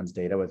share anyone's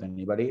data with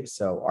anybody.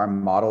 So our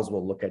models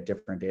will look at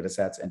different data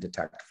sets and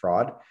detect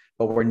fraud,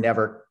 but we're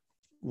never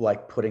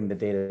like putting the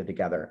data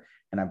together.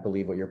 And I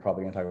believe what you're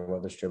probably going to talk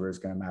about distributor is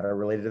going to matter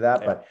related to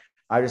that. Yeah. But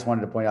I just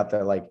wanted to point out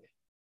that like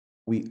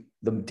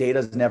the data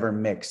is never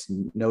mixed.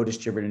 No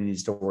distributor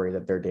needs to worry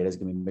that their data is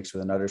going to be mixed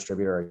with another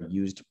distributor or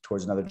used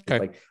towards another. Okay.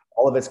 Like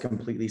all of it's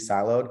completely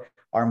siloed.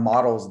 Our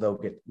models, though,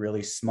 get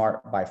really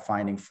smart by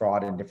finding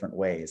fraud in different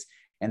ways.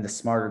 And the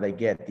smarter they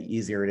get, the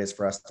easier it is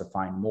for us to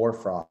find more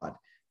fraud.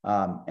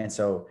 And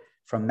so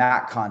from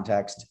that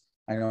context,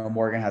 I know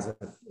Morgan has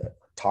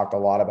talked a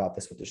lot about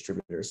this with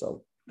distributors.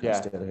 So yeah,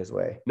 did it his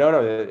way.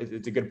 No,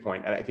 it's a good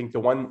point. And I think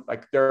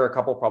there are a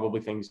couple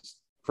probably things.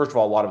 First of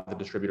all, a lot of the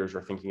distributors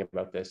are thinking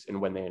about this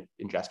and when they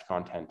ingest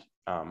content.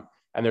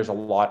 And there's a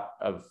lot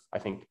of, I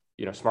think,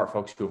 you know, smart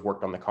folks who have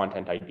worked on the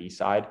content ID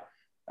side.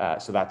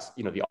 So that's,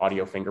 you know, the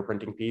audio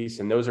fingerprinting piece.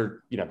 And those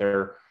are, you know,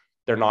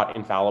 they're not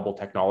infallible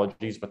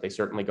technologies, but they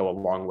certainly go a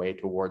long way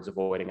towards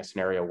avoiding a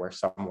scenario where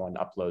someone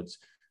uploads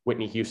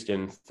Whitney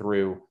Houston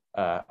through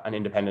an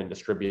independent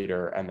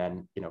distributor and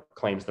then,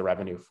 claims the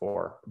revenue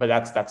for, but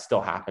that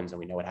still happens and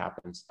we know it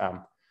happens.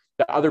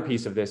 The other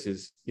piece of this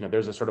is,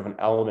 there's a sort of an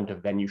element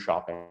of venue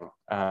shopping.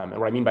 And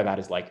what I mean by that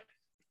is, like,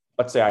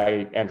 let's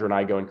say Andrew and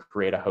I go and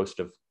create a host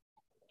of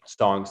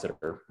songs that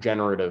are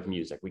generative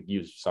music. We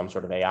use some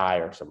sort of AI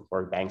or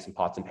we bang some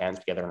pots and pans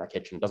together in our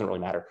kitchen. It doesn't really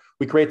matter.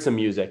 We create some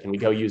music and we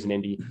go use an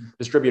indie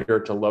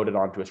distributor to load it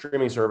onto a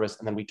streaming service.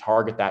 And then we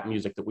target that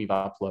music that we've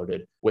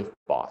uploaded with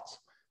bots.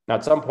 Now,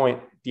 at some point,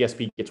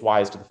 DSP gets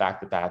wise to the fact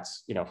that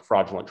that's,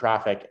 fraudulent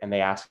traffic, and they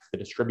ask the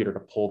distributor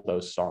to pull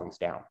those songs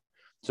down.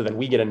 So then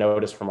we get a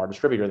notice from our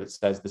distributor that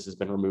says this has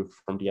been removed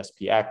from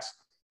DSPX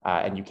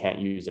and you can't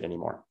use it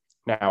anymore.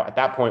 Now, at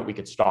that point, we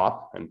could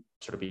stop and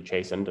sort of be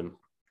chastened and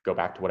go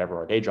back to whatever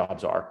our day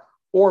jobs are,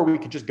 or we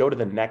could just go to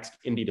the next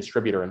indie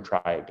distributor and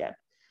try again.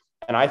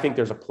 And I think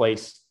there's a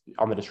place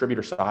on the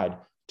distributor side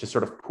to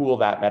sort of pool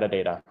that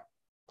metadata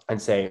and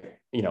say,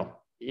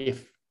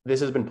 if this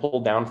has been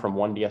pulled down from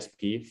one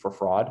DSP for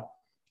fraud,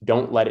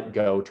 don't let it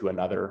go to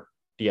another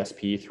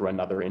DSP through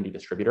another indie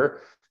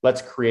distributor.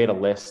 Let's create a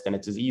list, and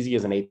it's as easy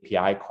as an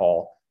API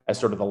call as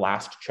sort of the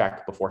last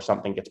check before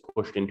something gets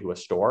pushed into a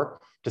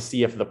store to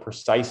see if the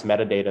precise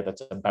metadata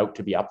that's about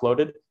to be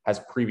uploaded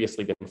has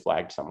previously been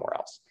flagged somewhere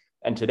else.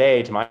 And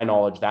today, to my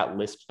knowledge, that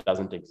list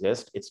doesn't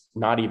exist. It's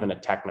not even a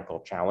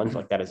technical challenge.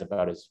 Like, that is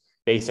about as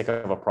basic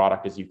of a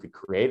product as you could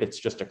create. It's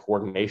just a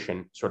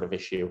coordination sort of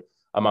issue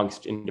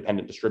amongst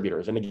independent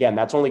distributors. And again,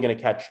 that's only going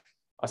to catch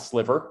a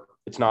sliver.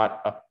 It's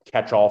not a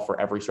catch-all for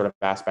every sort of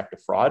aspect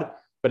of fraud,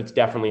 but it's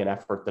definitely an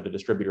effort that a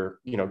distributor,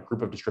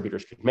 group of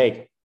distributors could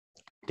make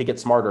to get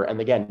smarter.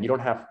 And again,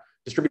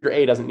 distributor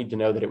A doesn't need to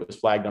know that it was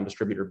flagged on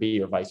distributor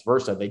B or vice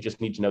versa. They just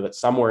need to know that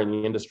somewhere in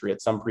the industry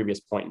at some previous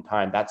point in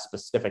time, that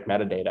specific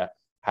metadata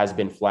has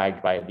been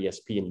flagged by a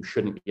DSP, and you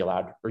shouldn't be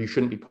allowed, or you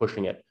shouldn't be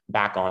pushing it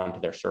back onto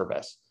their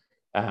service.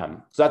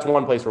 So that's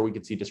one place where we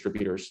could see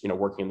distributors,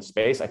 working in the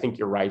space. I think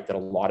you're right that a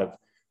lot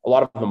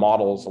of the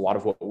models, a lot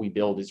of what we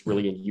build is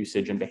really in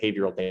usage and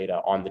behavioral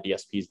data on the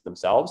DSPs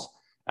themselves.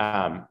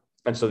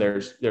 And so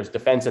there's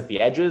defense at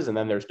the edges, and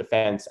then there's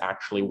defense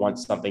actually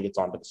once something gets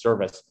onto the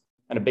service.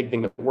 And a big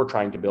thing that we're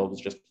trying to build is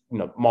just,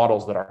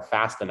 models that are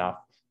fast enough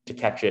to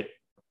catch it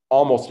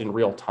almost in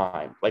real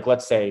time. Like,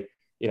 let's say,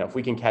 if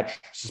we can catch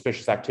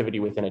suspicious activity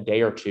within a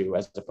day or two,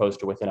 as opposed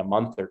to within a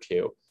month or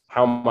two,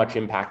 how much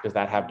impact does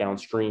that have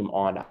downstream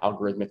on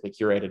algorithmically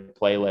curated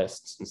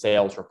playlists and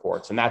sales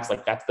reports? And that's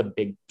the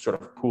big sort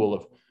of pool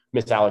of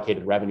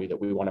misallocated revenue that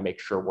we want to make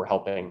sure we're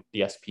helping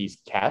DSPs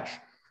catch.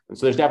 And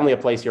so there's definitely a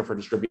place here for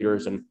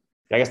distributors. And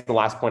I guess the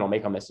last point I'll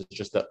make on this is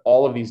just that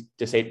all of these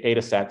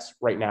data sets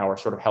right now are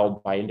sort of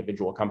held by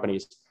individual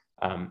companies.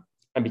 And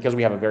because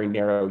we have a very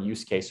narrow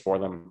use case for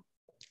them,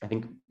 I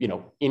think,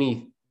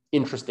 any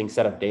interesting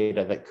set of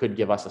data that could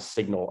give us a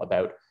signal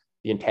about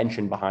the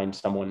intention behind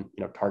someone,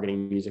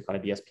 targeting music on a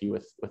DSP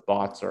with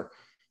bots or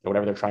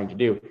whatever they're trying to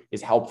do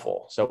is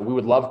helpful. So we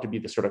would love to be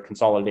the sort of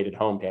consolidated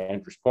home, to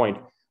Andrew's point,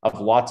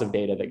 of lots of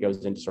data that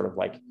goes into sort of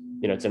like,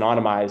 it's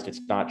anonymized, it's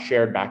not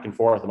shared back and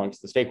forth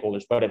amongst the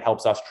stakeholders, but it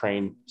helps us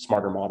train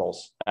smarter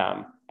models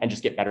and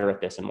just get better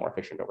at this and more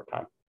efficient over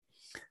time.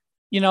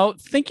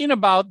 Thinking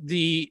about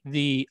the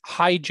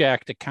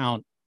hijacked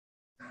account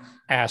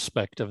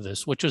aspect of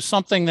this, which is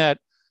something that,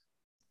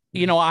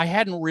 I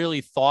hadn't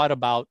really thought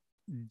about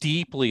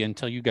deeply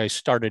until you guys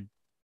started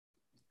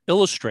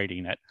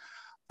illustrating it.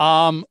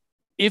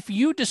 If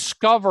you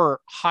discover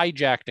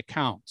hijacked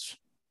accounts,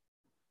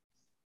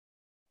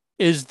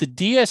 is the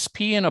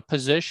DSP in a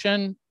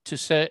position to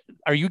say,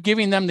 are you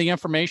giving them the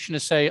information to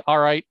say, all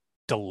right,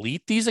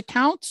 delete these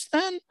accounts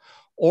then?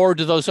 Or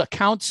do those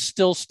accounts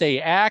still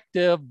stay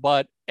active,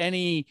 but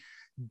any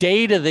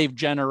data they've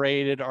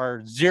generated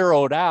are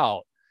zeroed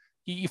out?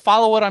 You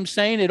follow what I'm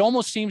saying? It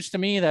almost seems to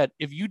me that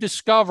if you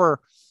discover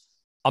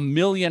 1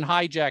 million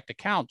hijacked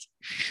accounts,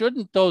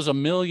 shouldn't those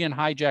 1 million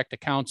hijacked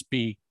accounts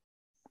be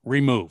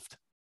removed?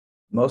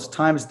 Most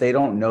times they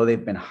don't know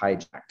they've been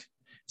hijacked.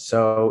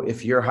 So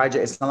if you're hijacked,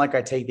 it's not like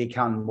I take the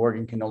account and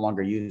Morgan can no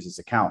longer use his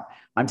account.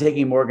 I'm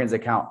taking Morgan's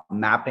account,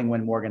 mapping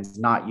when Morgan's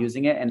not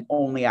using it, and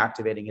only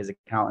activating his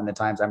account in the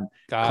times I'm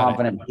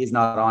confident he's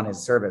not on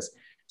his service.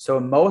 So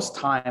most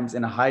times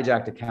in a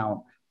hijacked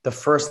account, the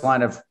first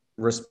line of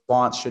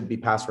response should be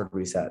password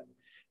reset.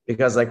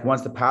 Because like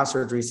once the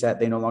password's reset,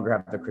 they no longer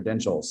have the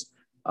credentials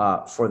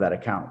for that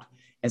account.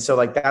 And so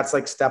like that's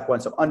like step one.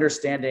 So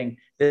understanding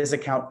this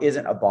account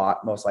isn't a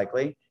bot, most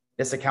likely.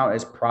 This account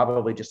is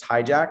probably just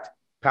hijacked,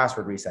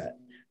 password reset.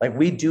 Like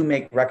we do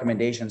make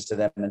recommendations to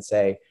them and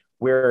say,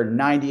 we're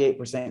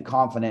 98%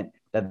 confident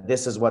that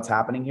this is what's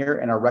happening here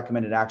and our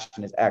recommended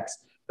action is X.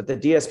 But the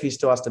DSP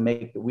still has to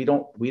make, we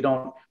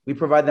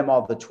provide them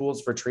all the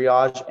tools for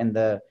triage and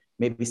the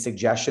maybe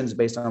suggestions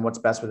based on what's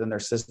best within their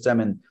system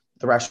and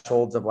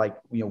thresholds of like,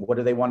 what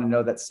do they want to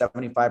know that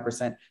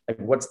 75%, like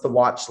what's the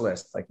watch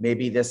list? Like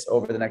maybe this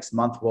over the next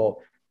month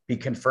will be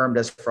confirmed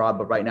as fraud,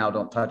 but right now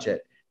don't touch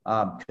it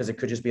because it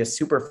could just be a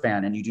super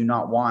fan and you do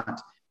not want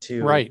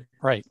to right.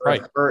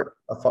 hurt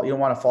you don't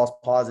want a false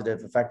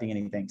positive affecting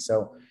anything.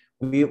 So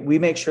we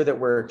make sure that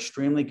we're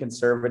extremely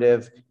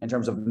conservative in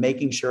terms of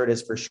making sure it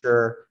is for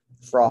sure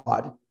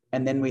fraud.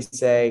 And then we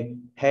say,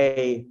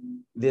 hey,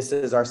 this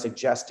is our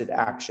suggested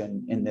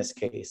action in this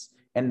case.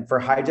 And for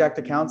hijacked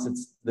accounts,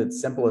 it's the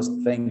simplest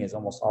thing is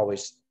almost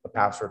always a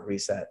password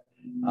reset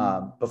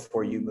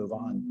before you move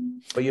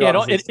on. But you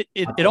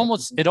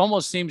it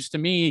almost seems to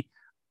me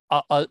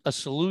a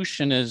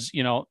solution is,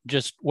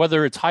 just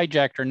whether it's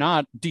hijacked or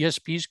not,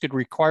 DSPs could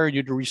require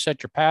you to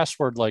reset your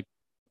password like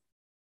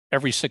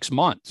every 6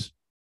 months,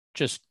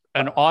 just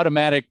an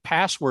automatic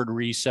password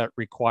reset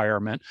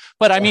requirement.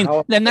 But I mean,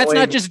 then that's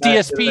not just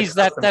DSPs,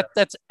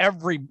 that's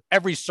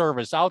every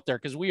service out there,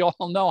 because we all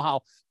know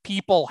how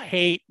people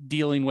hate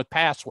dealing with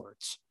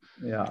passwords.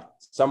 Yeah.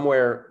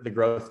 Somewhere the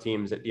growth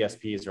teams at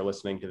DSPs are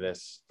listening to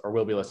this, or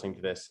will be listening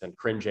to this, and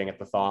cringing at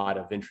the thought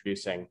of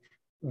introducing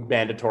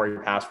mandatory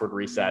password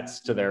resets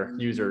to their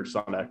users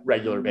on a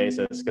regular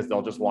basis, because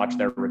they'll just watch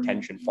their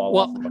retention fall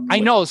off. I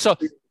know. So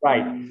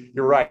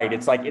you're right.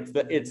 It's like, it's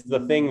the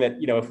thing that,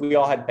 if we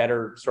all had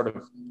better sort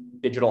of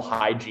digital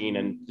hygiene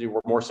and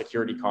were more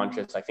security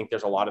conscious, I think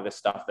there's a lot of this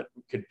stuff that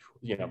could,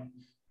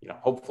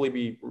 hopefully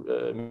be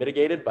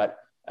mitigated. But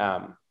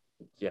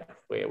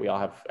we all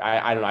have,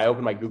 I don't know. I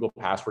opened my Google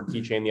password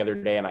keychain the other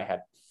day and I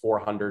had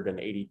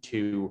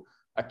 482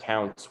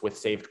 accounts with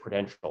saved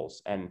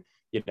credentials. And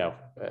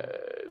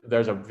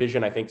there's a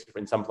vision, I think,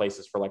 in some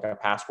places for like a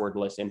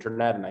passwordless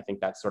internet. And I think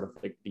that's sort of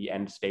the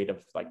end state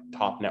of like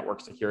top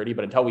network security.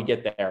 But until we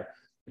get there,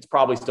 it's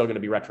probably still going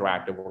to be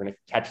retroactive. We're going to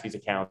catch these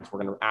accounts.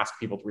 We're going to ask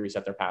people to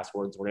reset their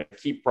passwords. We're going to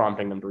keep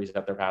prompting them to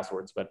reset their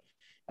passwords. But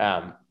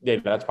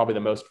that's probably the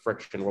most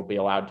friction we'll be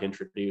allowed to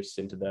introduce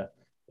into the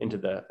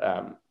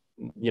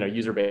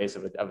user base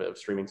of a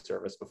streaming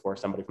service before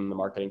somebody from the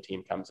marketing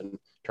team comes and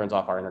turns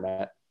off our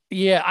internet.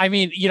 Yeah. I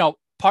mean,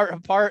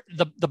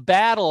 the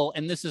battle,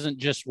 and this isn't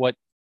just what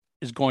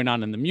is going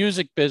on in the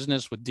music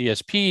business with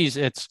DSPs.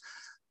 It's,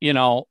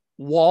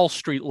 Wall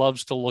Street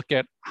loves to look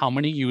at how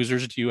many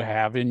users do you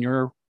have in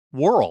your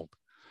world.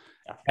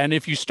 Yeah. And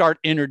if you start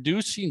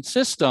introducing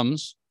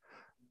systems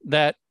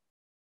that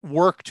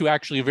work to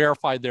actually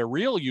verify their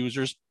real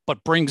users,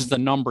 but brings the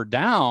number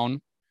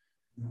down,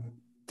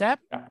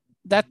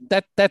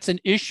 that's an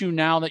issue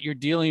now that you're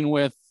dealing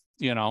with,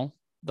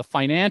 the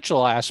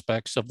financial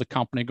aspects of the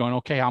company going,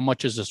 okay, how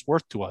much is this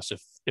worth to us?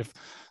 If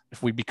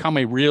we become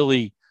a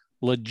really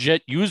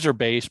legit user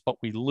base, but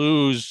we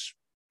lose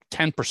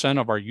 10%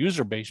 of our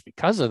user base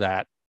because of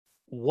that,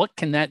 what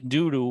can that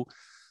do to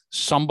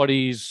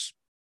somebody's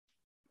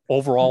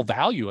overall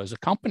value as a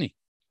company,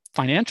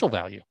 financial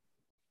value?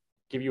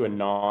 Give you a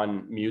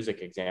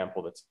non-music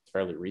example that's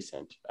fairly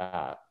recent.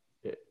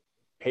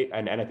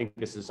 And I think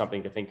this is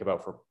something to think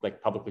about for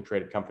like publicly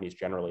traded companies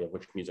generally, of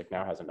which music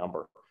now has a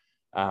number.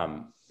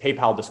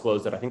 PayPal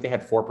disclosed that I think they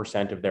had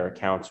 4% of their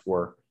accounts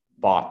were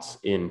bots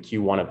in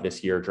Q1 of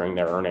this year during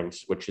their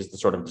earnings, which is the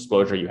sort of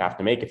disclosure you have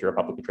to make if you're a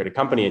publicly traded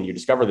company and you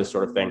discover this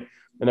sort of thing.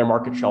 And their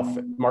market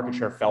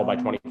share fell by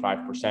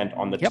 25%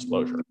 on the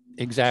disclosure.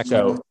 Exactly.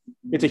 So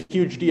it's a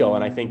huge deal.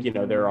 And I think,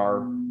 there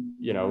are,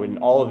 in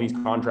all of these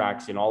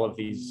contracts, in all of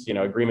these,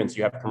 agreements,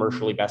 you have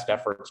commercially best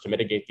efforts to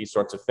mitigate these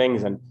sorts of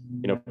things. And,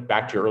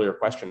 back to your earlier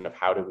question of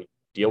how do we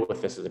deal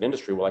with this as an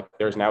industry? Well, like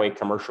there's now a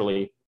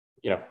commercially,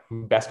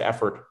 best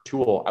effort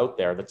tool out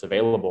there that's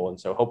available. And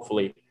so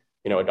hopefully,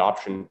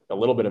 adoption, a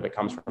little bit of it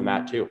comes from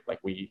that too. Like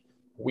we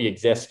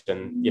exist,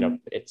 and,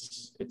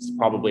 it's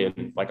probably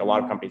in like a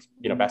lot of companies,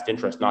 best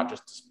interest, not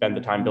just to spend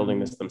the time building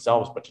this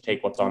themselves, but to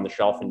take what's on the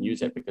shelf and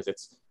use it, because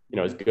it's,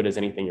 as good as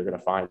anything you're going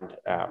to find.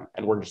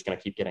 And we're just going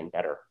to keep getting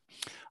better.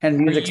 And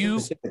music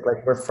specific,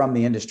 like we're from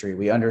the industry.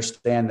 We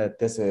understand that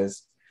this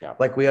is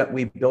like,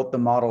 we built the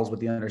models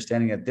with the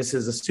understanding that this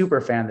is a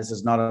super fan. This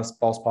is not a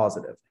false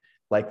positive.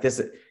 Like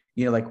this,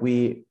 like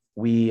we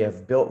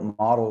have built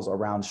models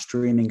around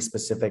streaming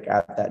specific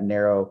at that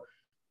narrow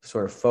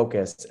sort of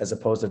focus, as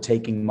opposed to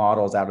taking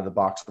models out of the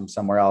box from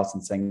somewhere else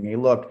and saying, hey,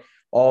 look,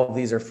 all of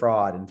these are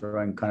fraud, and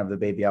throwing kind of the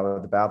baby out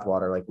with the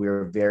bathwater. Like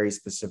we're very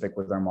specific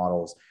with our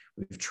models.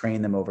 We've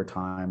trained them over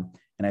time.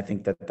 And I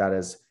think that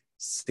is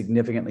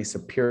significantly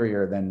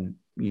superior than,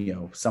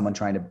 someone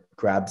trying to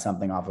grab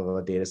something off of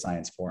a data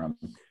science forum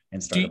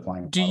and start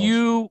applying. Do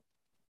you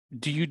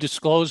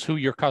disclose who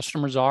your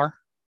customers are?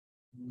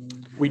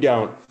 We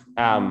don't.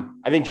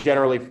 I think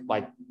generally,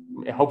 like,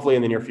 hopefully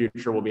in the near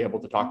future, we'll be able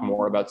to talk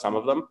more about some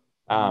of them.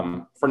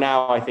 For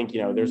now, I think,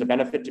 there's a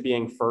benefit to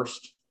being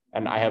first.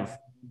 And I have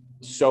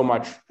so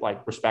much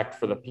like respect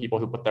for the people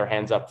who put their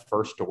hands up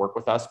first to work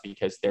with us,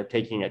 because they're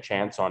taking a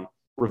chance on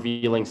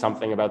revealing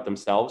something about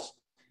themselves.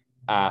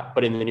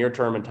 But in the near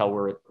term, until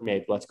we're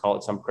made, let's call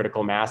it some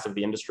critical mass of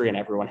the industry, and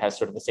everyone has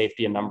sort of the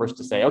safety in numbers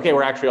to say, okay,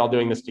 we're actually all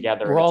doing this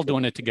together. We're all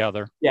doing it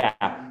together. Yeah.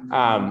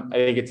 I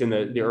think it's in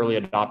the early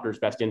adopters'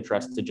 best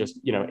interest to just,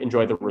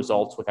 enjoy the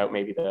results without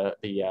maybe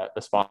the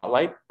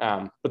spotlight.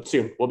 But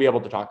soon we'll be able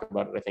to talk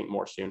about it, I think,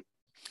 more soon.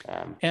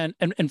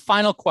 And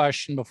final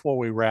question before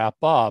we wrap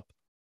up.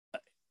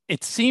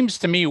 It seems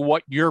to me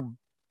what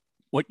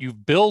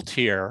you've built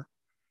here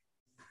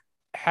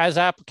has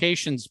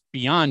applications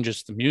beyond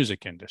just the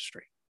music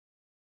industry.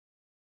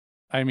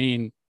 I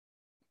mean,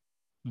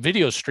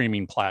 video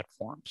streaming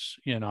platforms,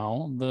 the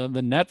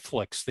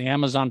Netflix, the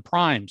Amazon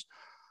Primes.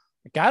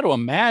 I got to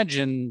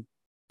imagine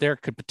there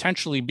could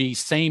potentially be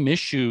same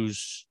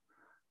issues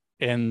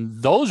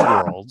in those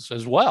worlds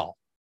as well.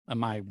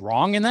 Am I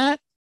wrong in that?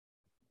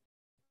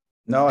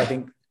 No, I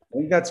think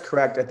that's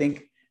correct. I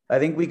think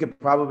we could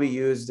probably be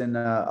used in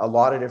a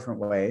lot of different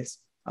ways.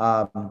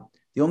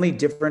 The only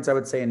difference I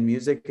would say in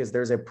music is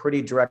there's a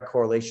pretty direct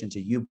correlation to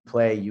you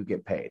play, you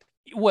get paid.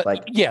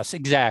 Yes,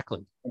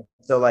 exactly.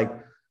 So like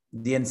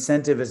the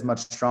incentive is much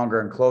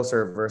stronger and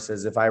closer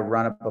versus if I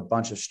run up a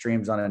bunch of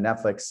streams on a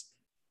Netflix,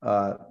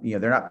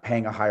 they're not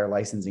paying a higher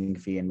licensing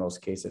fee in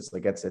most cases.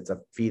 Like it's a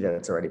fee that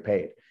it's already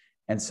paid.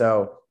 And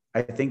so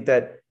I think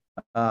that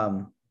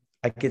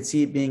I could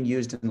see it being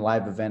used in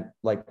live event,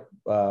 like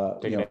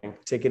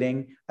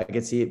ticketing. I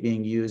could see it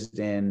being used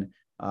in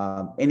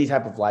any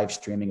type of live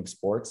streaming of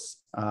sports,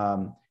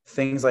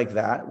 things like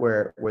that,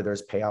 where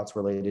there's payouts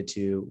related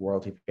to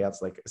royalty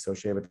payouts, like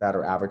associated with that,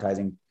 or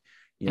advertising,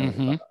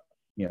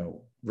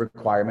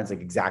 requirements,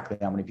 like exactly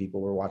how many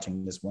people were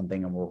watching this one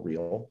thing and were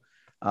real.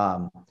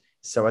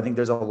 So I think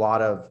there's a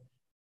lot of,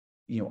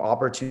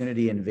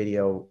 opportunity in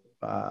video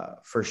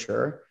for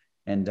sure.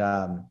 And,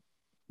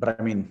 but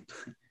I mean,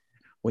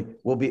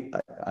 we'll be,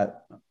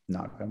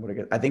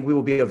 I think we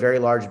will be a very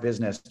large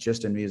business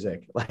just in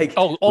music. Like,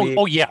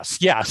 yes.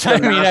 I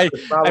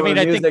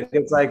think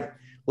it's like,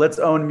 let's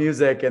own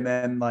music and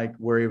then like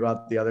worry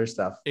about the other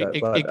stuff.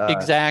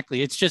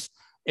 Exactly. It's just,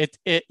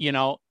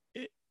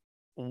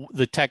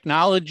 the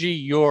technology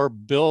you're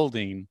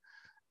building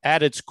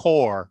at its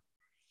core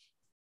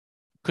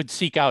could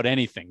seek out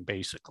anything,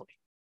 basically.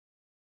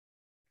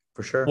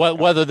 For sure.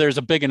 Whether there's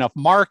a big enough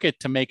market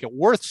to make it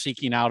worth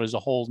seeking out is a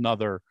whole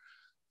nother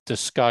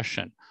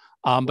discussion.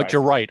 But right.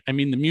 You're right. I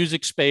mean, the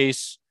music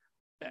space,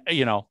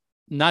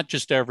 not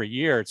just every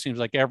year, it seems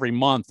like every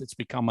month it's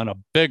becoming a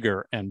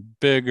bigger and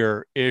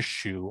bigger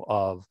issue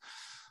of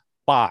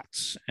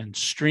bots and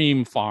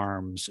stream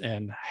farms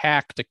and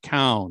hacked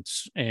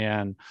accounts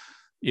and,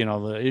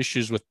 the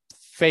issues with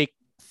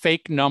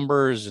fake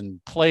numbers and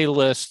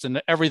playlists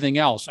and everything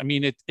else. I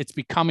mean, it's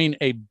becoming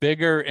a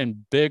bigger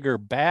and bigger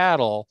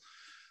battle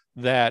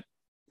that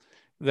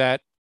the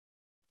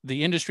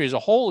industry as a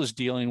whole is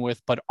dealing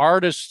with, but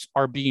artists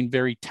are being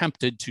very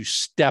tempted to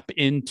step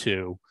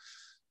into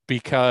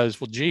because,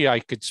 I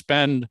could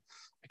spend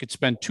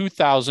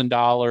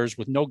 $2,000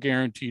 with no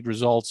guaranteed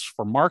results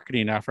for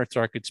marketing efforts,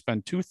 or I could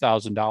spend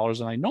 $2,000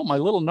 and I know my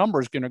little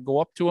number is going to go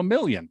up to $1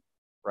 million.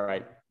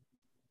 Right.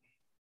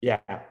 Yeah.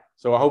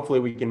 So hopefully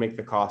we can make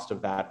the cost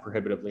of that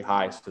prohibitively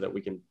high so that we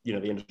can, the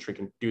industry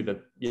can do the,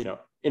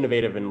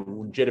 innovative and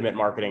legitimate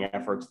marketing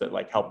efforts that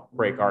like help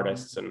break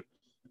artists. And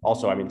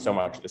also, I mean, so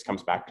much of this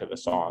comes back to the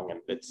song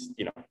and it's,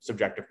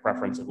 subjective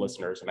preference of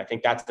listeners. And I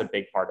think that's a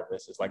big part of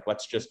this is like,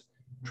 let's just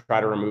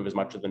try to remove as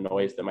much of the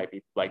noise that might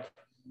be like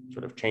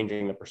sort of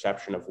changing the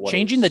perception of what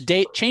changing the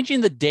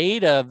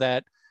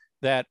data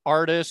that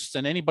artists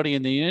and anybody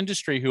in the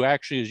industry who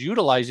actually is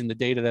utilizing the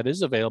data that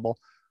is available,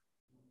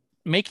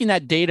 making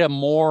that data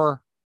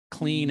more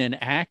clean and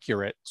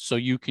accurate so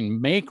you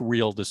can make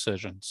real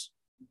decisions.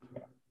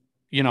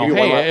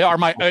 Hey,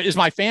 is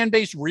my fan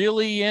base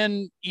really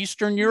in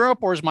Eastern Europe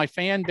or is my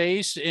fan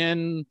base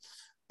in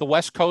the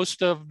West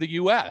Coast of the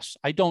US?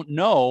 I don't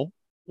know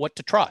what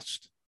to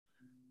trust.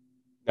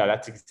 No,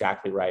 that's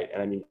exactly right.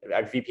 And I mean,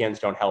 VPNs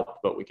don't help,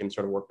 but we can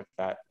sort of work with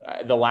that.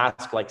 The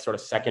last like sort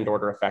of second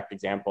order effect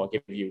example I'll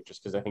give you,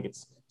 just because I think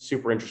it's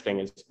super interesting,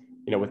 is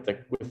with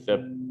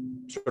the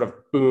sort of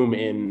boom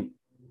in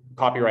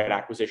copyright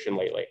acquisition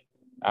lately,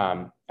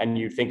 and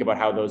you think about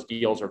how those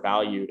deals are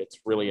valued. It's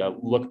really a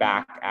look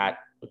back at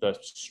the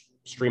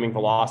streaming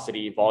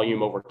velocity,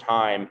 volume over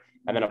time,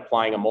 and then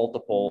applying a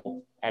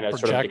multiple and a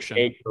sort of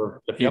decay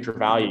for the future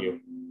value.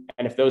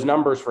 And if those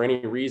numbers for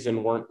any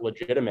reason weren't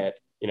legitimate,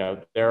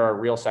 there are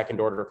real second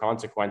order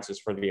consequences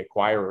for the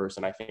acquirers.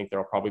 And I think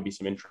there'll probably be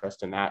some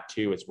interest in that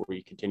too, as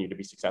we continue to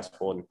be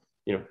successful and,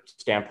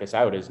 stamp this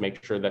out, is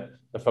make sure that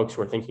the folks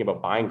who are thinking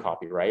about buying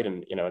copyright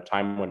and, a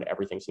time when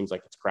everything seems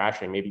like it's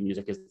crashing, maybe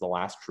music is the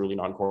last truly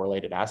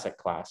non-correlated asset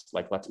class.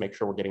 Like, let's make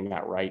sure we're getting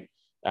that right.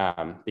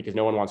 Because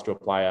no one wants to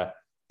apply a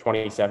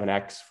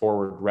 27x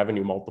forward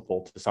revenue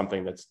multiple to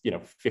something that's,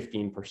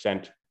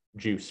 15%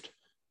 juiced.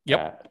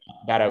 Yep.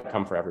 Bad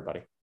outcome for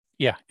everybody.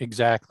 Yeah,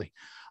 exactly.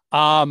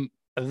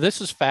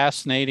 This is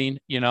fascinating.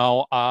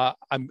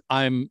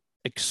 I'm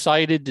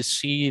excited to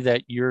see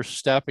that you're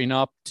stepping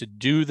up to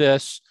do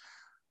this.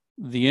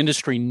 The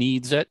industry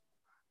needs it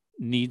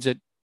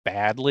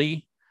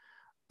badly.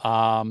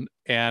 And,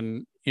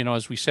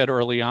 as we said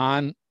early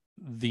on,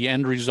 the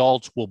end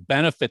results will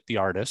benefit the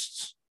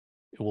artists.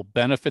 It will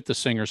benefit the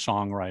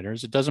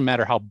singer-songwriters. It doesn't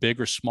matter how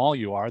big or small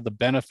you are. The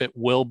benefit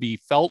will be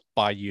felt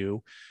by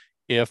you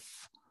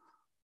if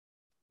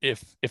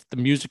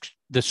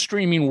the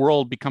streaming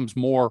world becomes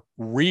more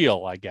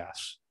real, I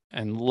guess,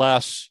 and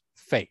less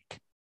fake.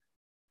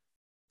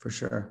 For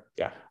sure.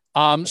 Yeah.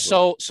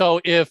 So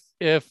if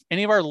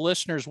any of our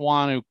listeners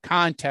want to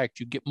contact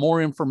you, get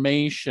more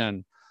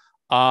information,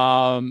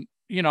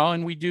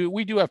 and we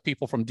do have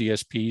people from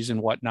DSPs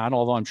and whatnot,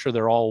 although I'm sure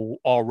they're all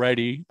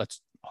already,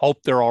 let's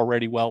hope they're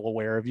already well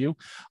aware of you,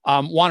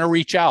 want to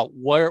reach out,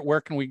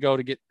 where can we go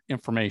to get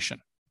information?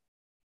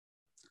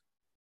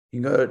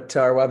 You can go to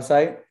our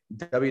website,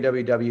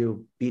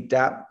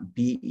 www.beatdapp,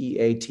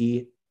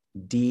 BEATD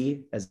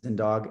as in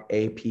dog,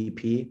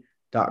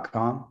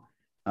 APP.com.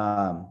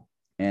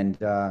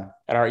 And our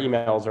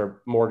emails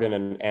are Morgan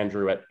and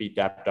Andrew at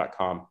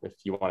beatdapp.com if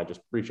you want to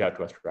just reach out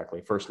to us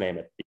directly. First name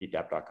at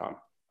beatdapp.com.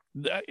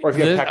 Or if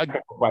you have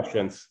technical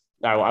questions,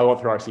 I won't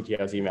throw our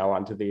CTO's email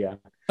onto the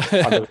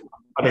thread.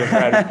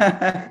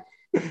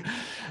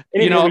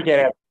 Anything we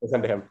can't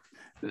send to him.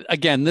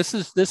 Again, this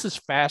is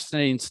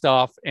fascinating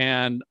stuff,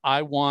 and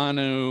I want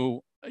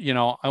you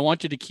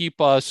to keep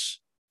us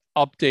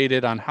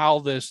updated on how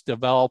this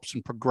develops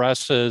and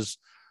progresses.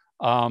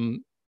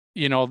 Again,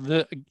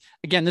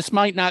 this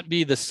might not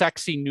be the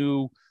sexy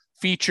new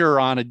feature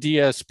on a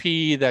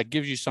DSP that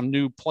gives you some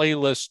new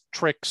playlist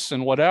tricks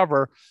and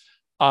whatever,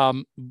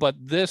 but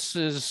this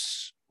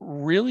is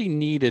really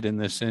needed in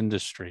this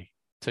industry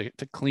to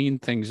clean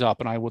things up.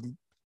 And I would,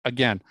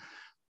 again,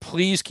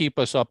 please keep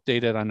us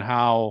updated on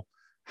how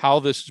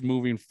this is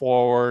moving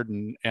forward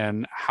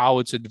and how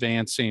it's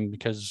advancing,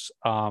 because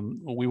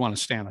we want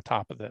to stay on the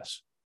top of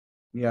this.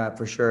 Yeah,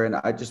 for sure. And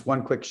I just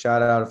one quick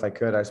shout out, if I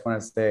could, I just want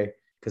to say,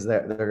 because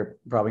they're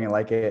probably gonna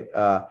like it.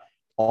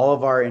 All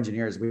of our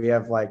engineers, we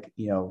have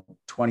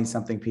 20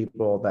 something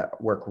people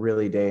that work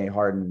really day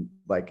hard and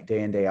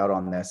day in, day out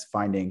on this,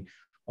 finding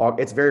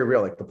it's very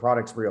real. Like the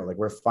product's real. Like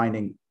we're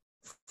finding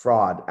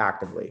fraud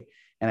actively.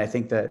 And I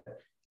think that,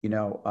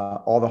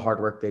 all the hard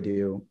work they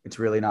do, it's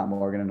really not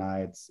Morgan and I,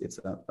 it's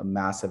a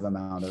massive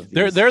amount of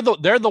they're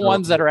the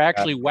ones that are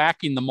actually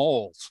whacking the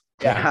moles.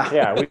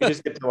 Yeah. We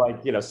just get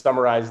to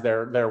summarize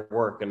their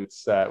work, and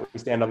it's we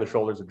stand on the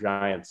shoulders of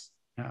giants.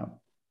 Yeah.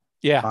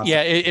 Awesome.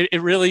 Yeah.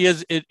 It really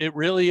is. It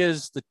really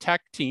is the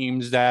tech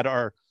teams that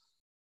are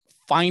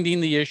finding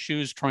the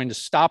issues, trying to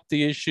stop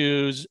the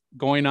issues,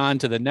 going on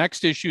to the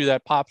next issue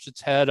that pops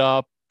its head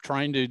up,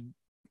 trying to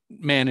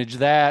manage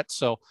that.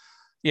 So,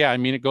 yeah, I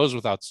mean, it goes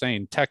without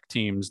saying, tech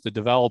teams, the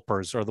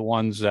developers are the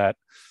ones that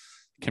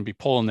can be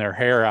pulling their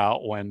hair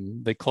out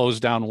when they close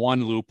down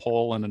one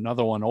loophole and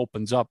another one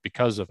opens up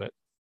because of it.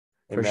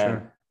 For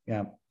sure.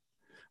 Yeah.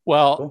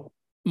 Well, cool.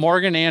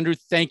 Morgan, Andrew,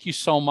 thank you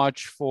so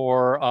much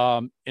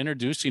for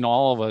introducing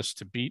all of us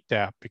to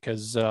Beatdapp,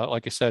 because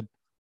like I said,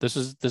 this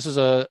is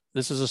a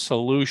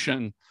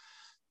solution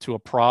to a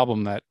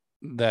problem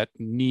that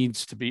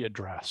needs to be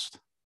addressed.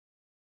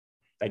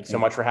 Thank you so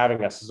much for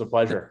having us. It's a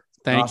pleasure.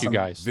 Thank you,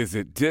 guys.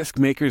 Visit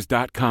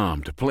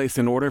discmakers.com to place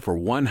an order for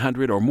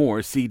 100 or more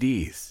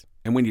CDs.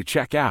 And when you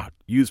check out,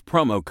 use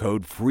promo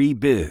code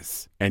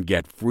FREEBIZ and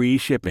get free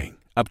shipping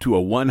up to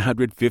a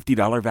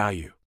 $150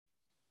 value.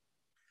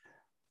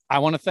 I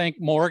want to thank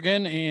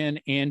Morgan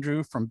and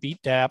Andrew from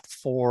Beatdapp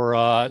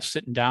for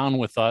sitting down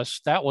with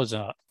us.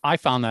 I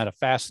found that a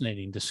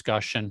fascinating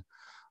discussion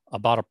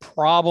about a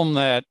problem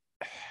that,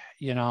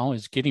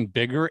 is getting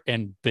bigger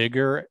and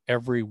bigger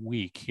every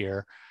week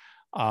here.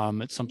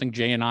 It's something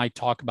Jay and I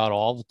talk about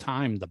all the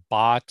time, the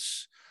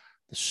bots,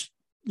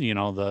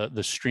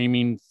 the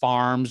streaming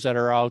farms that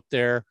are out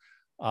there.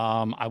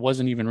 I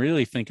wasn't even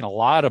really thinking a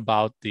lot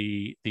about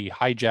the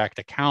hijacked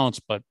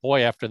accounts, but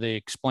boy, after they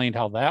explained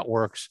how that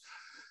works,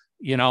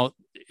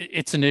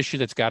 it's an issue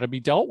that's got to be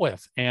dealt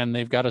with, and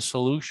they've got a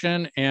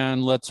solution,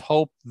 and let's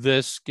hope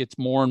this gets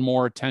more and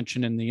more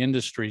attention in the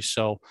industry,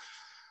 so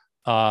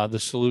the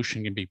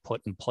solution can be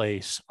put in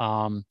place.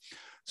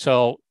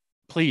 So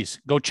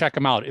please go check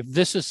them out. If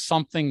this is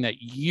something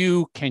that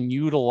you can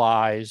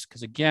utilize,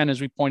 because again,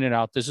 as we pointed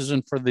out, this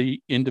isn't for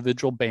the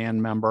individual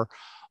band member,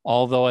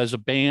 although as a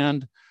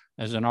band,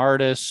 as an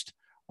artist,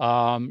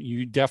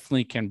 you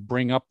definitely can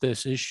bring up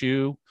this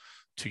issue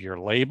to your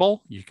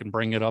label. You can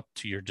bring it up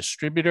to your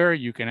distributor.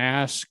 You can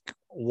ask,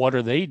 what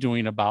are they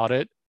doing about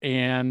it?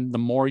 And the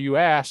more you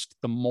ask,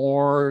 the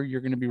more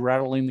you're going to be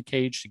rattling the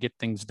cage to get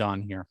things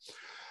done here.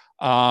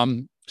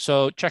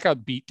 So check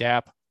out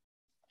Beatdapp.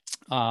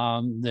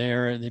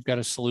 They've got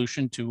a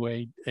solution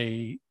to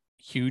a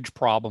huge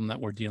problem that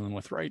we're dealing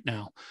with right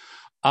now.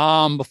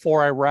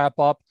 Before I wrap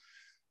up,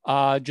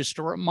 just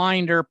a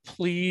reminder,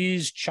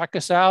 please check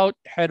us out.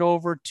 Head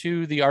over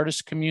to the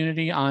artist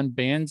community on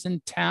Bands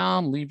in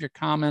Town. Leave your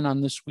comment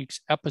on this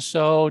week's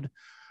episode.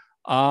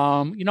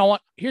 You know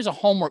what? Here's a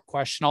homework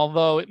question,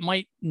 although it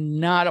might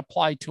not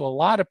apply to a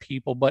lot of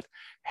people, but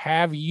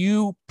have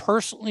you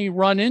personally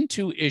run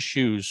into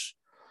issues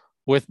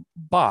with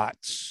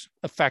bots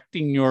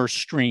affecting your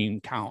stream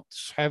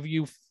counts? Have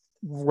you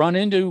run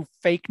into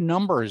fake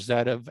numbers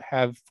that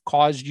have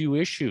caused you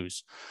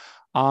issues?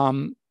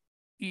 I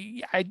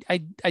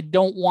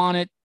don't want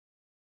it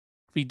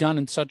to be done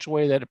in such a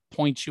way that it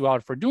points you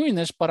out for doing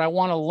this, but I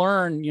want to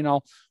learn,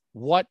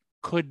 what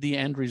could the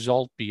end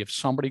result be if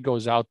somebody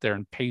goes out there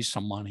and pays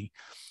some money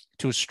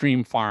to a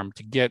stream farm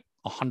to get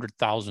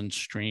 100,000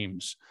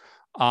 streams?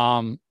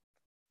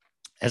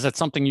 Is that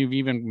something you've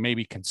even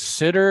maybe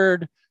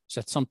considered? Is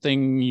that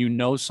something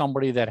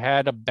somebody that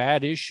had a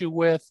bad issue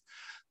with?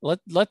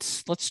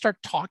 let's start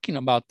talking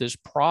about this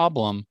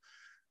problem,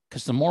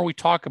 because the more we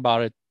talk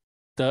about it,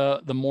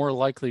 the more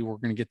likely we're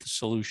going to get the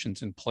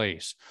solutions in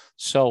place.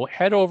 So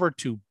head over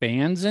to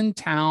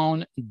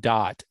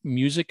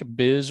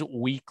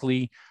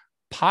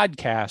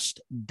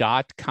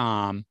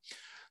bandsintown.musicbizweeklypodcast.com.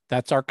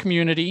 That's our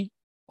community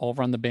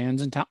over on the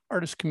Bands in Town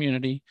Artist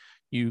community.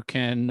 You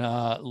can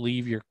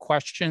leave your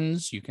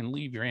questions. You can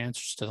leave your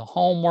answers to the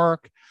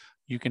homework.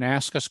 You can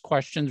ask us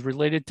questions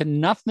related to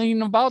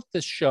nothing about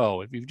this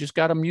show. If you've just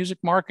got a music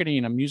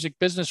marketing, a music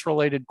business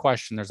related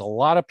question, there's a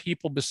lot of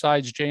people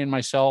besides Jay and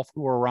myself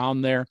who are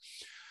around there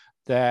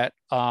that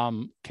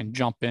can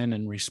jump in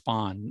and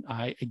respond.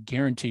 I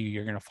guarantee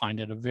you're going to find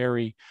it a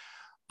very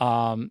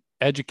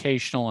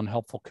educational and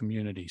helpful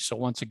community. So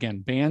once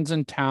again,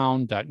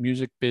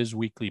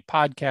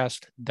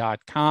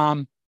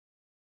 bandsintown.musicbizweeklypodcast.com.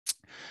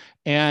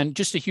 And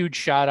just a huge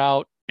shout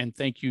out and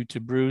thank you to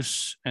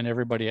Bruce and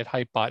everybody at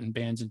Hypebot and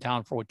Bands in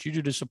Town for what you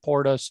do to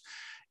support us.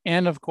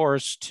 And of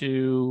course,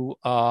 to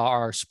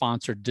our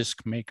sponsor,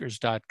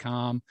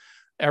 discmakers.com.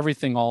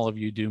 Everything all of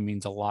you do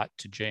means a lot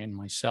to Jay and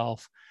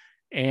myself.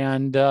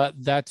 And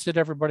that's it,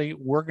 everybody.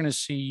 We're going to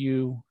see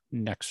you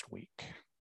next week.